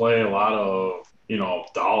doesn't play a lot of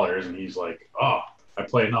dollars, and he's like, oh, I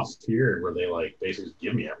play enough here where they like basically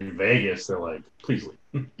give me everything. In Vegas, they're like, please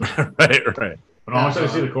leave. right. But I want to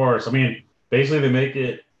see the course. I mean, basically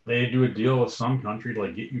they do a deal with some country to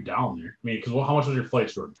like get you down there. I mean, because how much was your flight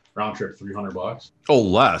short? Round trip, $300. Oh,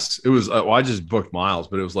 less. It was. I just booked miles,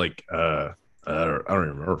 but it was like I don't even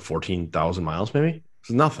remember 14,000 miles, maybe.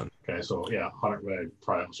 It's nothing. Okay, so yeah, 100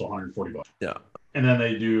 probably so $140. Yeah. And then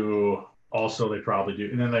they probably do.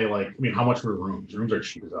 And then they like, I mean, how much were rooms? Rooms are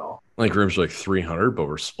cheap as hell. Like rooms are like 300, but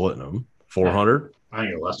we're splitting them 400. I think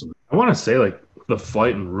they're less than I want to say like the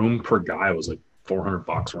flight and room per guy was like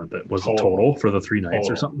 $400, weren't it? Was the Total. total for the 3 nights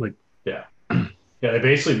Total. or something? Like yeah. They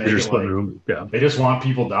basically make you're it splitting like room. Yeah. they just want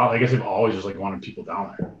people down. I guess they've always just like wanted people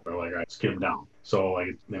down there. They're like, all right, let's get them down. So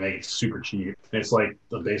like they make it super cheap. And it's like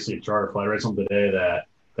basically a charter flight. I read something today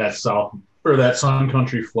that Sun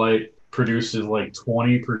Country flight produces like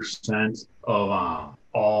 20% of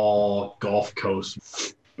all Gulf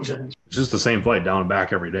Coast. It's just the same flight down and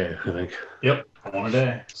back every day, I think. Yep, one a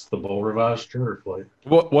day. It's the Beau Rivage charter flight.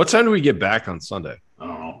 What time do we get back on Sunday? I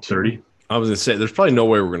don't know, 30. I was gonna say there's probably no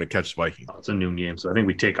way we're gonna catch the Vikings. Oh, it's a noon game, so I think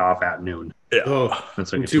we take off at noon. Oh,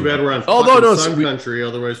 That's like a too bad 2 we're on Oh, fucking no, Sun we- Country.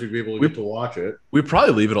 Otherwise, we'd be able to get to watch it. We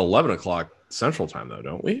probably leave at 11 o'clock Central Time, though,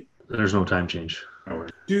 don't we? There's no time change.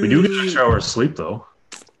 Dude, We do get 6 hours sleep though.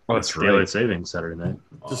 Oh, that's right. Daylight savings Saturday night.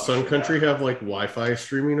 Does Sun Country have like Wi-Fi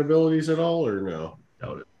streaming abilities at all, or no?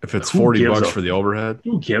 Doubt it. If it's Who 40 gives bucks a- for the overhead.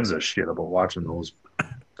 Who gives a shit about watching those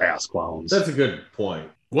ass clowns? That's a good point.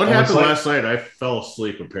 What Well, it's happened like- last night? I fell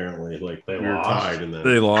asleep apparently. Like They we were lost. tied, and then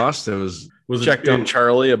They lost. It was was checked it, on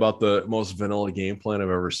Charlie about the most vanilla game plan I've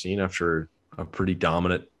ever seen after a pretty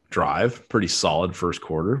dominant drive. Pretty solid first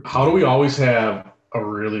quarter. How do we always have a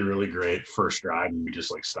really, really great first drive and we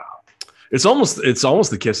just like stop? It's almost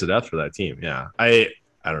the kiss of death for that team. Yeah. I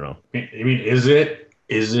don't know. I mean, is it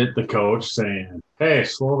the coach saying, "Hey,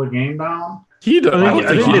 slow the game down"? He does.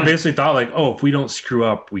 I think they basically thought like, oh, if we don't screw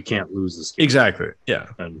up, we can't lose this game. Exactly. Yeah.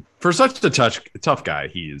 And For such a tough guy,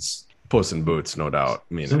 he's Puss in Boots, no doubt.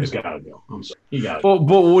 I mean, Sim's got to go. I'm sorry, he got to. but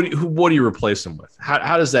what do you replace him with?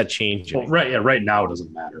 How does that change? well, right now it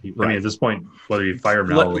doesn't matter. I Right. mean, at this point, whether you fire him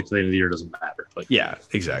now or wait till the end of the year doesn't matter. Like, Yeah,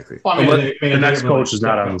 exactly. Well, I mean, the next coach is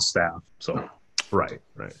not on the staff, so Right.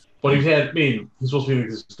 But he's supposed to be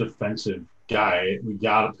this defensive guy. We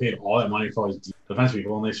got to pay all that money for all these defense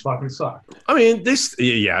people, and they fucking suck. I mean,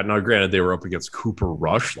 now granted they were up against Cooper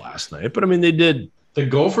Rush last night, but I mean they did. The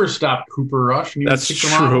Gophers stopped Cooper Rush, and he That's kicked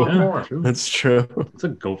him out true. of the floor. That's true. it's a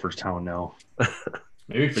Gophers town now.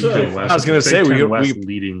 Maybe Big so. Ten West- I was gonna Big say, Ten we West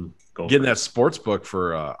leading Gophers. Getting that sports book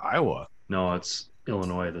for Iowa. No, it's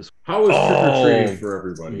Illinois. This How is trick or Oh, treating for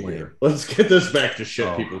everybody man. here? Let's get this back to shit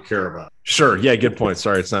Oh. people care about. Sure. Yeah. Good point.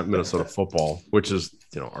 Sorry, it's not Minnesota football, which is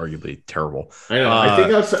arguably terrible. I know. I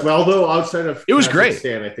think outside of It was great.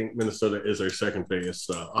 Kazakhstan, I think Minnesota is our second biggest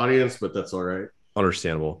audience, but that's all right.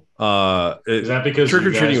 Understandable. Is that because Trick or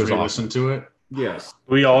you treating guys was awesome. re-listened to it? Yes.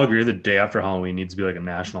 We all agree the day after Halloween needs to be like a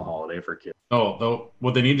national holiday for kids. Oh, though,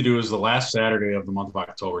 what they need to do is the last Saturday of the month of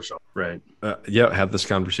October show. Right. Yeah, had this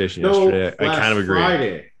conversation No, yesterday. I kind of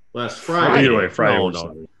agree. Last Friday. Either way, Friday No, or no.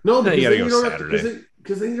 Saturday. No, Yeah, because you gotta then you go don't have to, Saturday.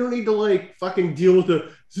 because then you don't need to like fucking deal with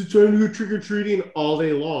the is it time to go trick or treating all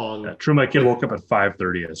day long. Yeah, true. My kid woke up at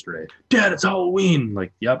 5:30 yesterday. Dad, it's Halloween.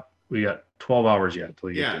 Like, yep, we got 12 hours yet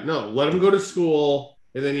till you Yeah, get no, let them go to school,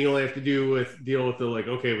 and then you only have to deal with the like,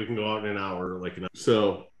 okay, we can go out in an hour, like an hour.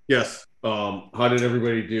 So yes, how did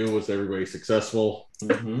everybody do? Was everybody successful?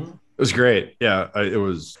 Mm-hmm. It was great. Yeah, it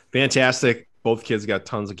was fantastic. Both kids got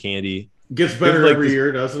tons of candy. Gets better like every this-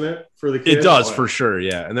 year, doesn't it? For the kids, It does for sure.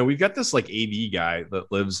 Yeah. And then we've got this like AV guy that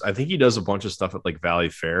lives, I think he does a bunch of stuff at like Valley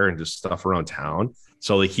Fair and just stuff around town.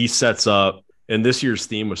 So like he sets up, and this year's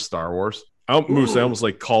theme was Star Wars. Moose, I almost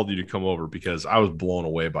like called you to come over because I was blown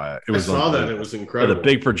away by it. It was I saw that. unbelievable. It was Had incredible. a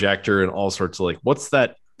big projector and all sorts of like, what's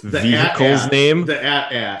that The vehicle's at-at. name? The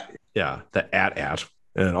at. Yeah, the at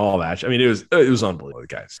and all that. I mean, it was unbelievable,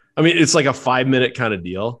 guys. I mean, it's like a 5-minute kind of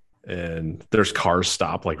deal, and there's cars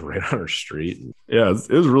stopped like right on our street. Yeah, it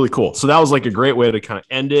was really cool. So that was like a great way to kind of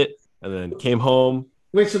end it, and then came home.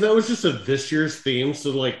 Wait, so that was just a this year's theme.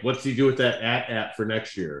 So like, what's he do with that at for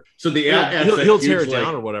next year? So the at He'll tear it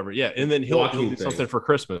down or whatever. Yeah, and then he'll walking do thing. something for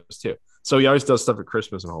Christmas too. So he always does stuff at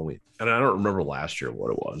Christmas and Halloween. And I don't remember last year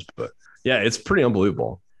what it was, but yeah, it's pretty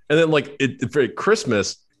unbelievable. And then like for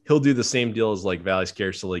Christmas, he'll do the same deal as like Valley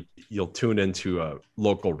Scare. So like you'll tune into a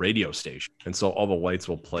local radio station, and so all the lights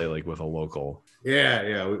will play like with a local. Yeah.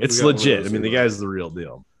 It's we got one of legit. those I mean, the in guy's the real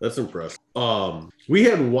deal. That's impressive. We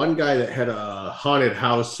had one guy that had a haunted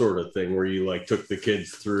house sort of thing where you like took the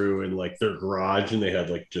kids through in like their garage, and they had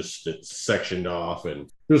like just it sectioned off, and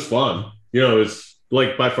it was fun. You know, it's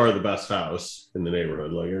like by far the best house in the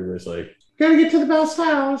neighborhood. Like everybody's like, gotta get to the best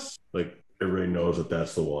house. Like everybody knows that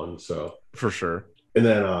that's the one. So For sure. and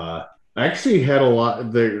then I actually had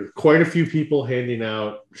quite a few people handing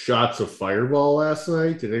out shots of Fireball last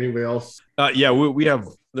night. Did anybody else? Yeah, we have.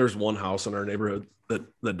 There's one house in our neighborhood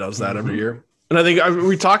that does that every year, and I think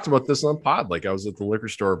we talked about this on pod. Like I was at the liquor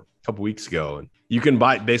store a couple weeks ago, and you can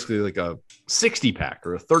buy basically like a 60-pack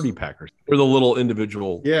or a 30-pack or the little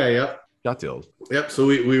individual Yeah. shot deals. Yep. So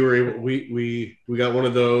we were able we got one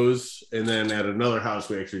of those, and then at another house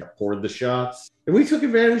we actually poured the shots, and we took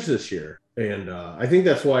advantage this year. And I think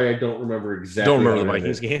that's why I don't remember exactly. Don't remember the how it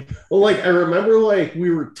Vikings ended. game. Well, like I remember, like we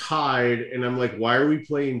were tied, and I'm like, why are we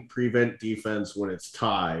playing prevent defense when it's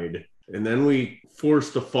tied? And then we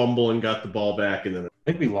forced a fumble and got the ball back, and then I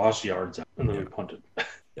think we lost yards and then we punted.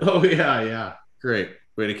 oh yeah, great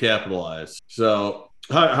way to capitalize. So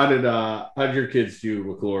how did your kids do,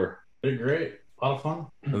 McClure? They're great. A lot of fun.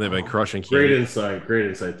 And they've been crushing. Great Candy. insight.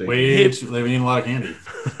 Thank you. They've been eating a lot of candy.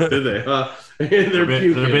 Did they? They're big.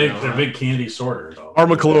 puking They're now, huh? big candy sorters. Though. Or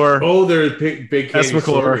McClure. Oh, they're big That's candy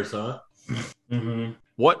McClure. sorters, huh? Mm-hmm.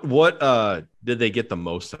 What did they get the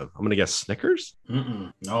most of? I'm gonna guess Snickers.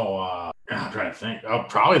 No, I'm trying to think.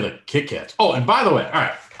 Probably the Kit Kats. Oh, and by the way, all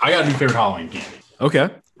right, I got a new favorite Halloween candy. Okay.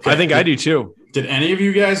 I think I do too. Did any of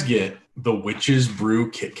you guys get the Witch's Brew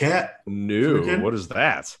Kit Kat? No, Okay. what is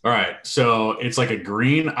that? All right, so it's like a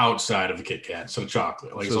green outside of the Kit Kat, so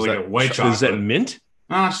chocolate, like So so is like that- a white chocolate. Is that mint?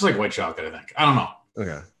 No, it's just like white chocolate, I think. I don't know.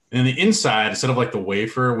 Okay. And the inside, instead of like the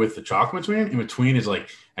wafer with the chocolate in between is like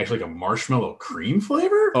actually like a marshmallow cream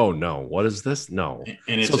flavor. Oh no, what is this? No.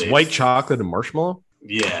 And So it's white chocolate and marshmallow?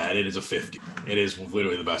 Yeah, it is a 50. It is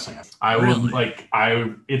literally the best thing. I Really? would like.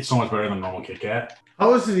 It's so much better than normal Kit Kat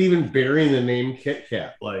How is it even bearing the name Kit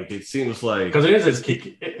Kat? Like it seems like because it is. It's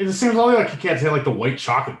Kit. It seems all the other Kit Kats have like the white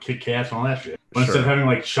chocolate Kit Kats and all that shit. But instead of having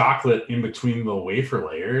like chocolate in between the wafer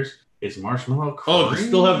layers, it's marshmallow cream. oh, they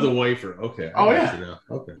still have the wafer. Okay. I Oh, got yeah. you now.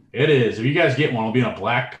 Okay. It is. If you guys get one, it'll be in a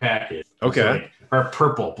black package. Okay. It's like, or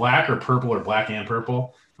purple, black or purple or black and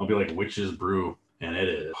purple. It'll be like Witch's Brew, and it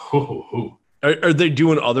is. Are they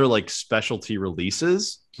doing other like specialty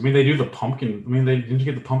releases? I mean, they do the pumpkin. I mean, didn't you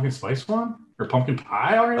get the pumpkin spice one or pumpkin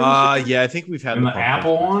pie already? Yeah, I think we've had and the pumpkin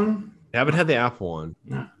apple spice. one. I haven't had the apple one.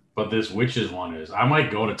 Yeah. But this witch's one is. I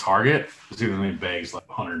might go to Target to see if there's any bags like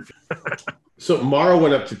 150. So Mara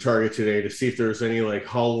went up to Target today to see if there's any like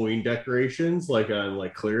Halloween decorations like on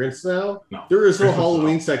like clearance now. No. There is no Christmas is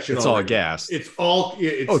Halloween up. section. It's all already. gas. It's all.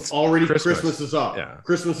 It's, Oh, it's already Christmas. Christmas is up. Yeah.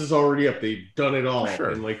 Christmas is already up. They've done it all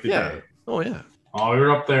Sure. in like the Yeah. day. Oh yeah. Oh, we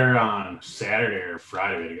were up there on Saturday or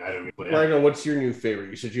Friday. I don't know. Rhino, what's your new favorite?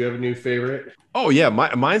 You said you have a new favorite. Oh yeah.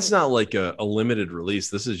 Mine's not like a limited release.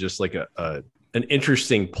 This is just like an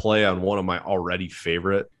interesting play on one of my already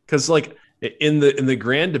favorite. Because like in the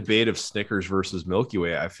grand debate of Snickers versus Milky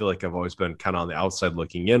Way, I feel like I've always been kind of on the outside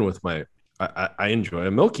looking in with my. I enjoy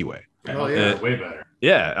a Milky Way. Oh, Yeah, yeah. way better.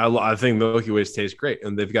 Yeah, I think Milky Ways taste great,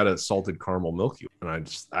 and they've got a salted caramel Milky Way.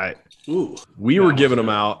 And Ooh. we That were one's giving them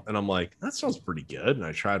good. out, and I'm like, that sounds pretty good. And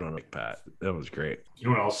I tried one like Pat. That was great. You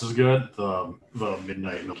know what else is good? The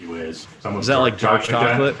Midnight Milky Ways. Is that like dark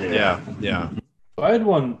chocolate? Yeah. Yeah. I had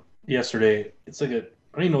one yesterday. It's like I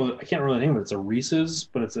don't even know. I can't remember the name of it. It's a Reese's,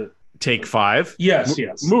 but it's a Take 5. yes.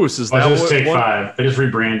 Moose, is Oh, that just what Take won? 5. They just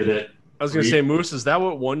rebranded it. I was gonna say, Moose, is that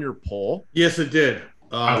what won your poll? Yes, it did.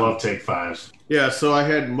 I love Take 5s. Yeah, so I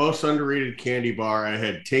had most underrated candy bar. I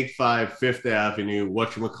had Take 5, Fifth Avenue,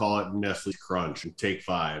 whatchamacallit, Nestle's Crunch, and Take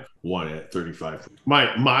 5 won at 35.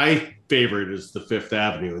 My favorite is the Fifth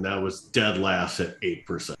Avenue, and that was dead last at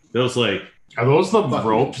 8%. That was like, Are those the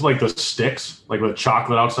ropes, like the sticks, like with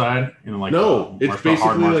chocolate outside? And like no, the it's hard basically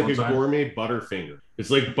marshmallow like a inside? gourmet Butterfinger. It's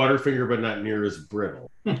like Butterfinger, but not near as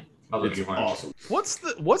brittle. I'll It's give one. awesome.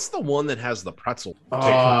 What's the one that has the pretzel?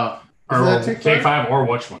 Isn't that Take 5 or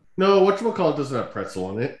which one? No, whatchamacallit doesn't have pretzel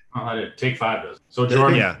on it. Oh, I did. Take 5 does. So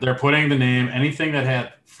Jordan, Yeah. they're putting the name anything that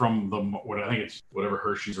had from the what I think it's whatever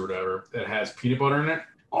Hershey's or whatever that has peanut butter in it.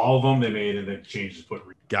 All of them they made and they changed to put.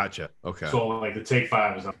 Gotcha. Okay. So like the Take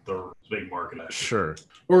 5 is the big market. Sure.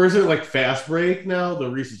 Or is it like Fast Break now? The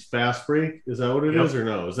Reese's Fast Break? Is that what it Yep. is, or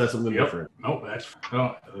no? Is that something Yep. different? No, I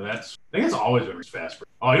think it's always been fast food.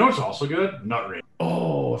 Oh, you know what's also good? Nut Rage.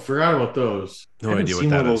 Oh, I forgot about those. No I haven't idea seen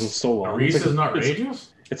what one that of those in is. so long. Reese's Nut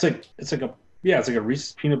Rages? It's like a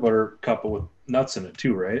Reese's peanut butter cup with nuts in it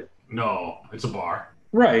too, right? No, it's a bar.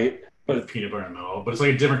 Right. With But peanut butter in the middle, but it's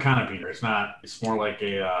like a different kind of peanut. It's not. It's more like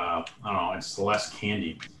a. I don't know. It's less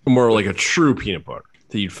candy. More like a true peanut butter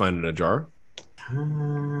that you'd find in a jar. I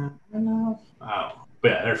don't know. Oh,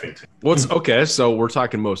 but yeah, they're fantastic. What's okay? So we're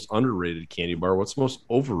talking most underrated candy bar. What's most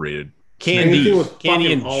overrated? Anything Candy, with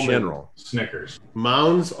candy in fucking almond. general. Snickers.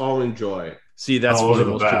 Mounds Almond Joy. See, that's Oh, what those are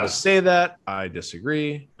the most people best. say that. I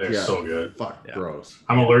disagree. They're Yeah. so good. Fuck, Yeah. gross.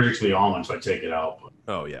 I'm allergic to the almonds, so I take it out.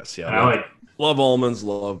 Oh yes, yeah. And I like love almonds.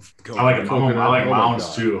 Love. I like Coconut. I like Oh my mounds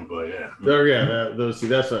God. too, but yeah. Oh, yeah,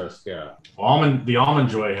 that's us. Yeah. The almond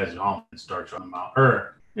joy has almond starch on the mount.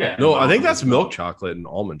 Or yeah. No, I think the that's milk chocolate and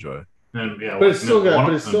almond joy. And, yeah, But it's still one got, of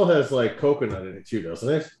but it them- still has like coconut in it too, doesn't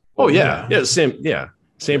it? Oh yeah, same Yes.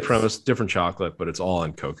 premise, different chocolate, but it's all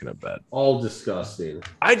in coconut bed. All disgusting.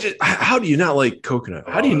 How do you not like coconut?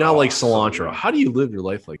 How do you not like cilantro? so How do you live your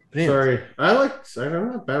life like? Man, Sorry,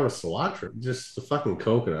 I'm not bad with cilantro. Just the fucking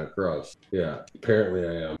coconut, gross. Yeah, apparently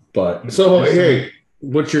I am. But so hey,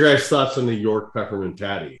 what's your guys' thoughts on the York peppermint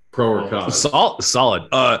patty? Pro or con? solid.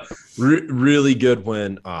 Really good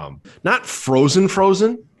when not frozen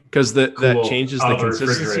because that Cool. changes Out the of the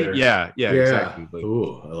consistency. refrigerator. Yeah, exactly. Like,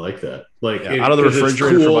 Ooh, I like that. Like Yeah, out of the 'cause it's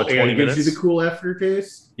refrigerator for cool about 20 and it gives you minutes. the cool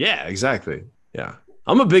aftertaste. yeah, exactly. Yeah,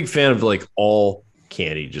 I'm a big fan of like all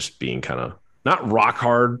candy just being kind of not rock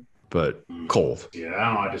hard, but cold. Yeah, I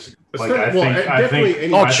don't know. I just It's like not- I well, think definitely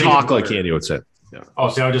any- All I think chocolate butter. candy, I would say. Oh,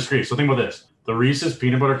 see, I would disagree. So think about this: the Reese's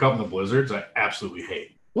peanut butter cup and the Blizzards, I absolutely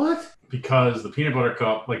hate What? because the peanut butter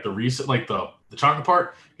cup, like the Reese's, like the chocolate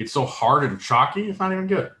part, gets so hard and chalky. It's not even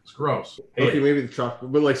good. It's gross. Hate Okay, it. maybe the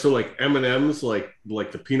chocolate, but like M&Ms, like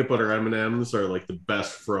the peanut butter M&Ms are like the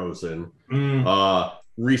best frozen. Mm,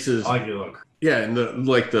 Reese's, I like it. Look, yeah, and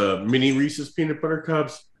the mini Reese's peanut butter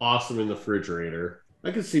cups, awesome in the refrigerator. I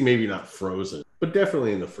can see maybe not frozen, but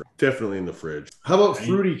definitely in the definitely in the fridge. How about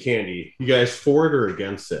fruity candy? You guys for it or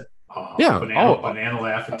against it? Yeah. banana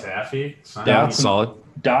laugh and taffy. Yeah, solid.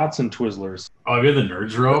 Dots and Twizzlers. Oh, have you had the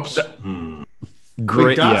Nerds ropes? Hmm.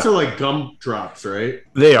 Great. Like, dots Yeah, are like gumdrops, right?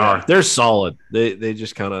 they are. They're solid. They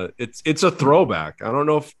just kind of it's a throwback. I don't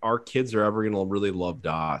know if our kids are ever gonna really love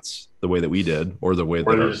dots the way that we did, or the way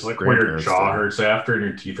Where that you our just like where your grandparents jaw did. hurts after and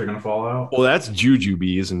your teeth are gonna fall out. Well, that's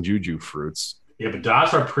jujubes and juju fruits. Yeah, but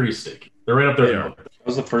dots are pretty sticky. They're right up there. They with are. milk. That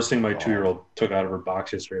was the first thing my 2-year-old took out of her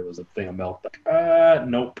box yesterday was a thing of milk.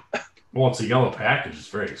 Nope. Well, it's a yellow package. It's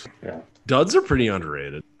very. Duds are pretty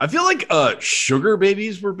underrated. I feel like sugar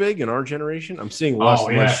babies were big in our generation. I'm seeing less Oh,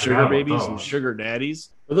 and yeah, I less forgot sugar about babies and those. sugar daddies.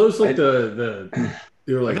 Are those like I-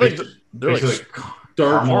 they're I like, feel like they're like Basically,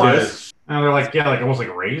 dark caramelized. discs? And they're like almost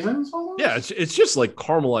like raisins. Almost? yeah, it's just like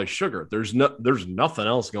caramelized sugar. There's nothing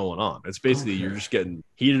else going on. It's basically you're just getting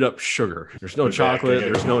heated up sugar. There's no Exactly.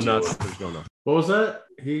 chocolate. There's no Yeah. nuts. There's no nothing. What was that?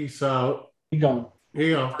 He's out. He gone. Here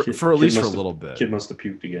you go. Kid- For at kid least for a must have- little bit. Kid must have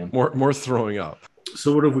puked again. More throwing up.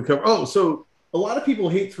 So what have we covered? Oh, so a lot of people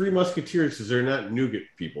hate Three Musketeers because they're not nougat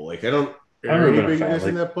people. Like I don't. I've Are never been a anybody fan, guys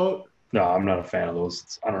in like- that boat? No, I'm not a fan of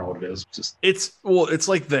those. I don't know what it is. Just It's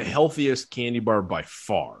like the healthiest candy bar by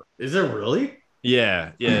far. Is it really?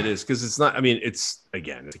 Yeah, it is because it's not. I mean, it's a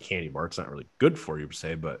candy bar. It's not really good for you per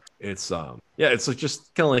se, but it's it's like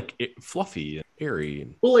just kind of like fluffy and airy.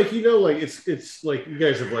 And... Well, like like it's like you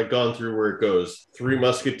guys have like gone through where it goes Three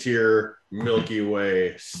Musketeer, Milky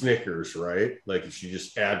Way, Snickers, right? Like if you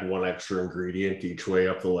just add one extra ingredient each way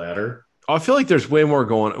up the ladder. Oh, I feel like there's way more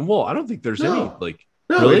going. Well, I don't think there's any like.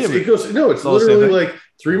 No, really? It's literally like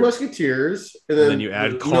Three Musketeers, and then you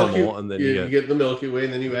add caramel, and then you get the Milky Way,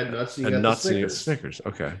 and then you add nuts, and you get Snickers.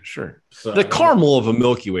 Okay, sure. So, the caramel of a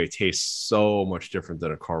Milky Way tastes so much different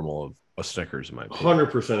than a caramel of a Snickers, in my opinion.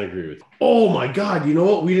 100% agree with you. Oh my God, you know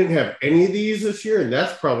what? We didn't have any of these this year, and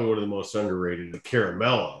that's probably one of the most underrated, the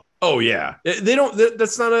Caramello. Oh yeah, they don't.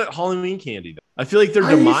 That's not a Halloween candy. I feel like their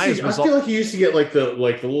demise was. I feel like you used to get like the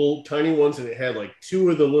little tiny ones, and it had like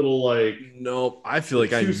two of the little like. Nope, I feel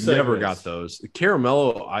like I never got those. The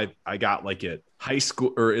Caramello, I got like at high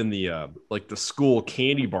school or in the like the school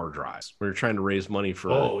candy bar drives when you're trying to raise money for.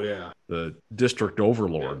 The district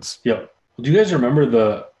overlords. Yeah. Do you guys remember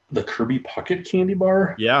the Kirby Pocket candy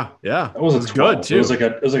bar? Yeah. That was good too.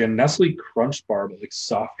 It was like a Nestle Crunch bar, but like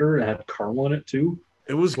softer and had caramel in it too.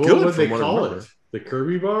 It was good. What did they call it? The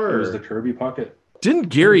Kirby bar? It was the Kirby Pocket. Didn't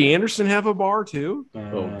Gary Anderson have a bar too?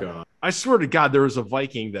 Oh God! I swear to God, there was a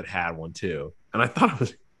Viking that had one too, and I thought it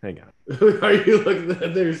was. Hang on. Are you looking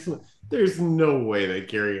at that? There's no way that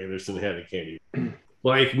Gary Anderson had a candy.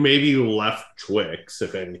 Like maybe left Twix,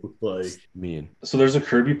 if any. Like mean. So there's a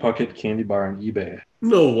Kirby Pocket candy bar on eBay.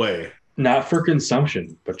 No way. Not for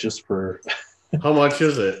consumption, but just for. How much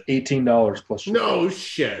is it? $18 plus shipping. No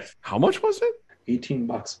shit. How much was it?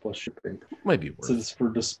 $18 plus shipping. Might be worth. So it's for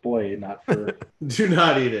display, not for. Do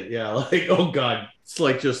not eat it. Yeah, like oh God, it's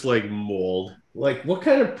like just like mold. Like what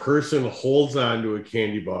kind of person holds on to a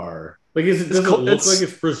candy bar? Like does it look like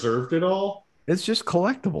it's preserved at all? It's just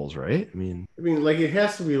collectibles, right? I mean, like it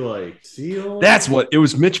has to be like sealed. That's what it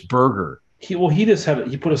was. Mitch Berger. He just had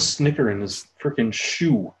he put a Snicker in his freaking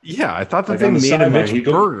shoe. Yeah, I thought the thing made a Mitch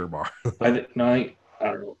Berger bar. I don't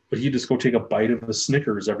know, but he'd just go take a bite of the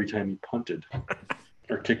Snickers every time he punted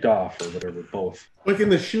or kicked off or whatever, both. Like in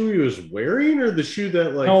the shoe he was wearing, or the shoe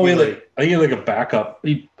that like? No, I think he had like a backup.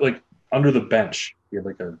 He like under the bench. He had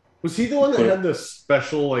like a. Was he the one that had the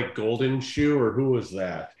special like golden shoe, or who was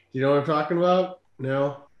that? Do you know what I'm talking about?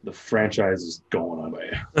 No. The franchise is going on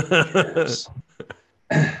by.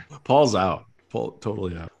 Paul's out. Paul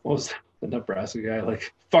totally out. What was the Nebraska guy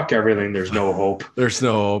like? Fuck everything. There's no hope. There's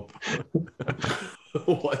no hope.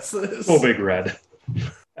 What's this? Oh, Big Red.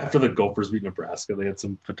 After the Gophers beat Nebraska, they had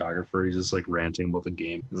some photographer. He's just like ranting about the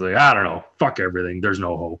game. He's like, I don't know. Fuck everything. There's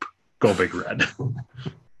no hope. Go Big Red.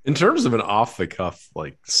 In terms of an off the cuff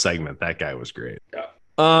like segment, that guy was great. Yeah.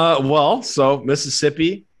 Well, so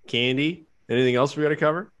Mississippi candy. Anything else we got to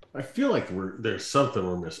cover? I feel like there's something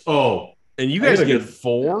we're missing. Oh, and you guys get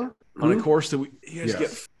 4 on a course that you guys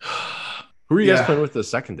get. Who are you guys playing with the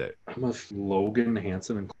second day? I'm with Logan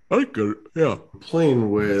Hansen and I good. Yeah,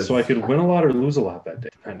 playing with. So I could win a lot or lose a lot that day,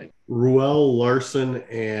 depending. Ruel, Larson,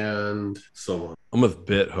 and someone. I'm with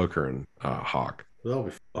Bit, Hooker, and Hawk. That'll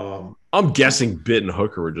be fun. I'm guessing Bit and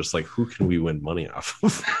Hooker were just like, who can we win money off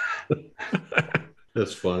of?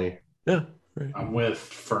 That's funny. Yeah. Right. I'm with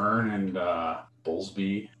Fern and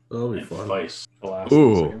Bullsby. That'll be fun. Feist.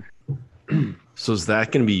 Ooh. So is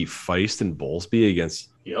that going to be Feist and Bullsby against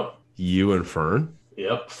you and Fern?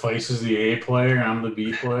 Yep. Feist is the A player. I'm the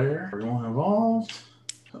B player. Everyone involved.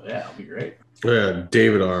 So, yeah, it'll be great. Yeah,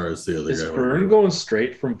 David R. is the other guy. Is Fern going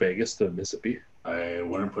straight from Vegas to Mississippi? I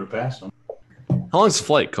wouldn't put it past him. How long's the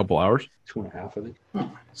flight? Couple hours? 2.5, I think.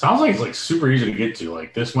 Sounds like it's like super easy to get to.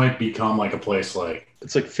 Like this might become like a place like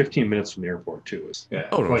it's like 15 minutes from the airport too. Yeah.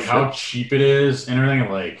 Oh, like how cheap it is and everything.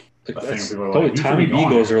 Like Tommy B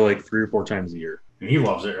goes there like 3 or 4 times a year. And he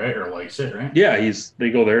loves it, right? Or likes it, right? Yeah, they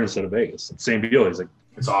go there instead of Vegas. Same deal. He's like,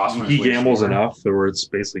 it's awesome. He gambles enough where it's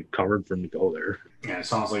basically covered for him to go there. Yeah, it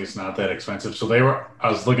sounds like it's not that expensive. So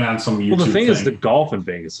I was looking on some YouTube. Well, the thing is, the golf in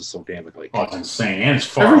Vegas is so damn like. Oh, it's insane, and it's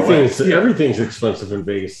far away. Everything's expensive in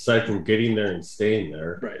Vegas, aside from getting there and staying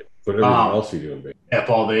there. Right. But everything else you do in Vegas. Yeah,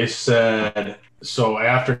 Paul. They said so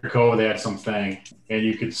after COVID, they had something, and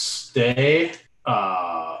you could stay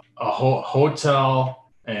a hotel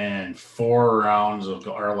and 4 rounds of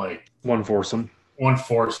or like one foursome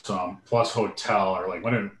plus hotel or like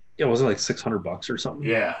what? Yeah, wasn't it like $600 or something?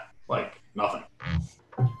 Yeah, like nothing.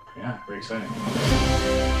 Yeah, very exciting.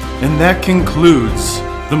 And that concludes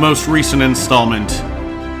the most recent installment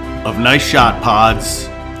of Nice Shot Pods.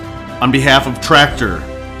 On behalf of Tractor,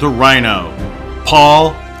 the Rhino,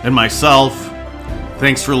 Paul, and myself,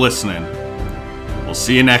 thanks for listening. We'll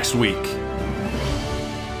see you next week.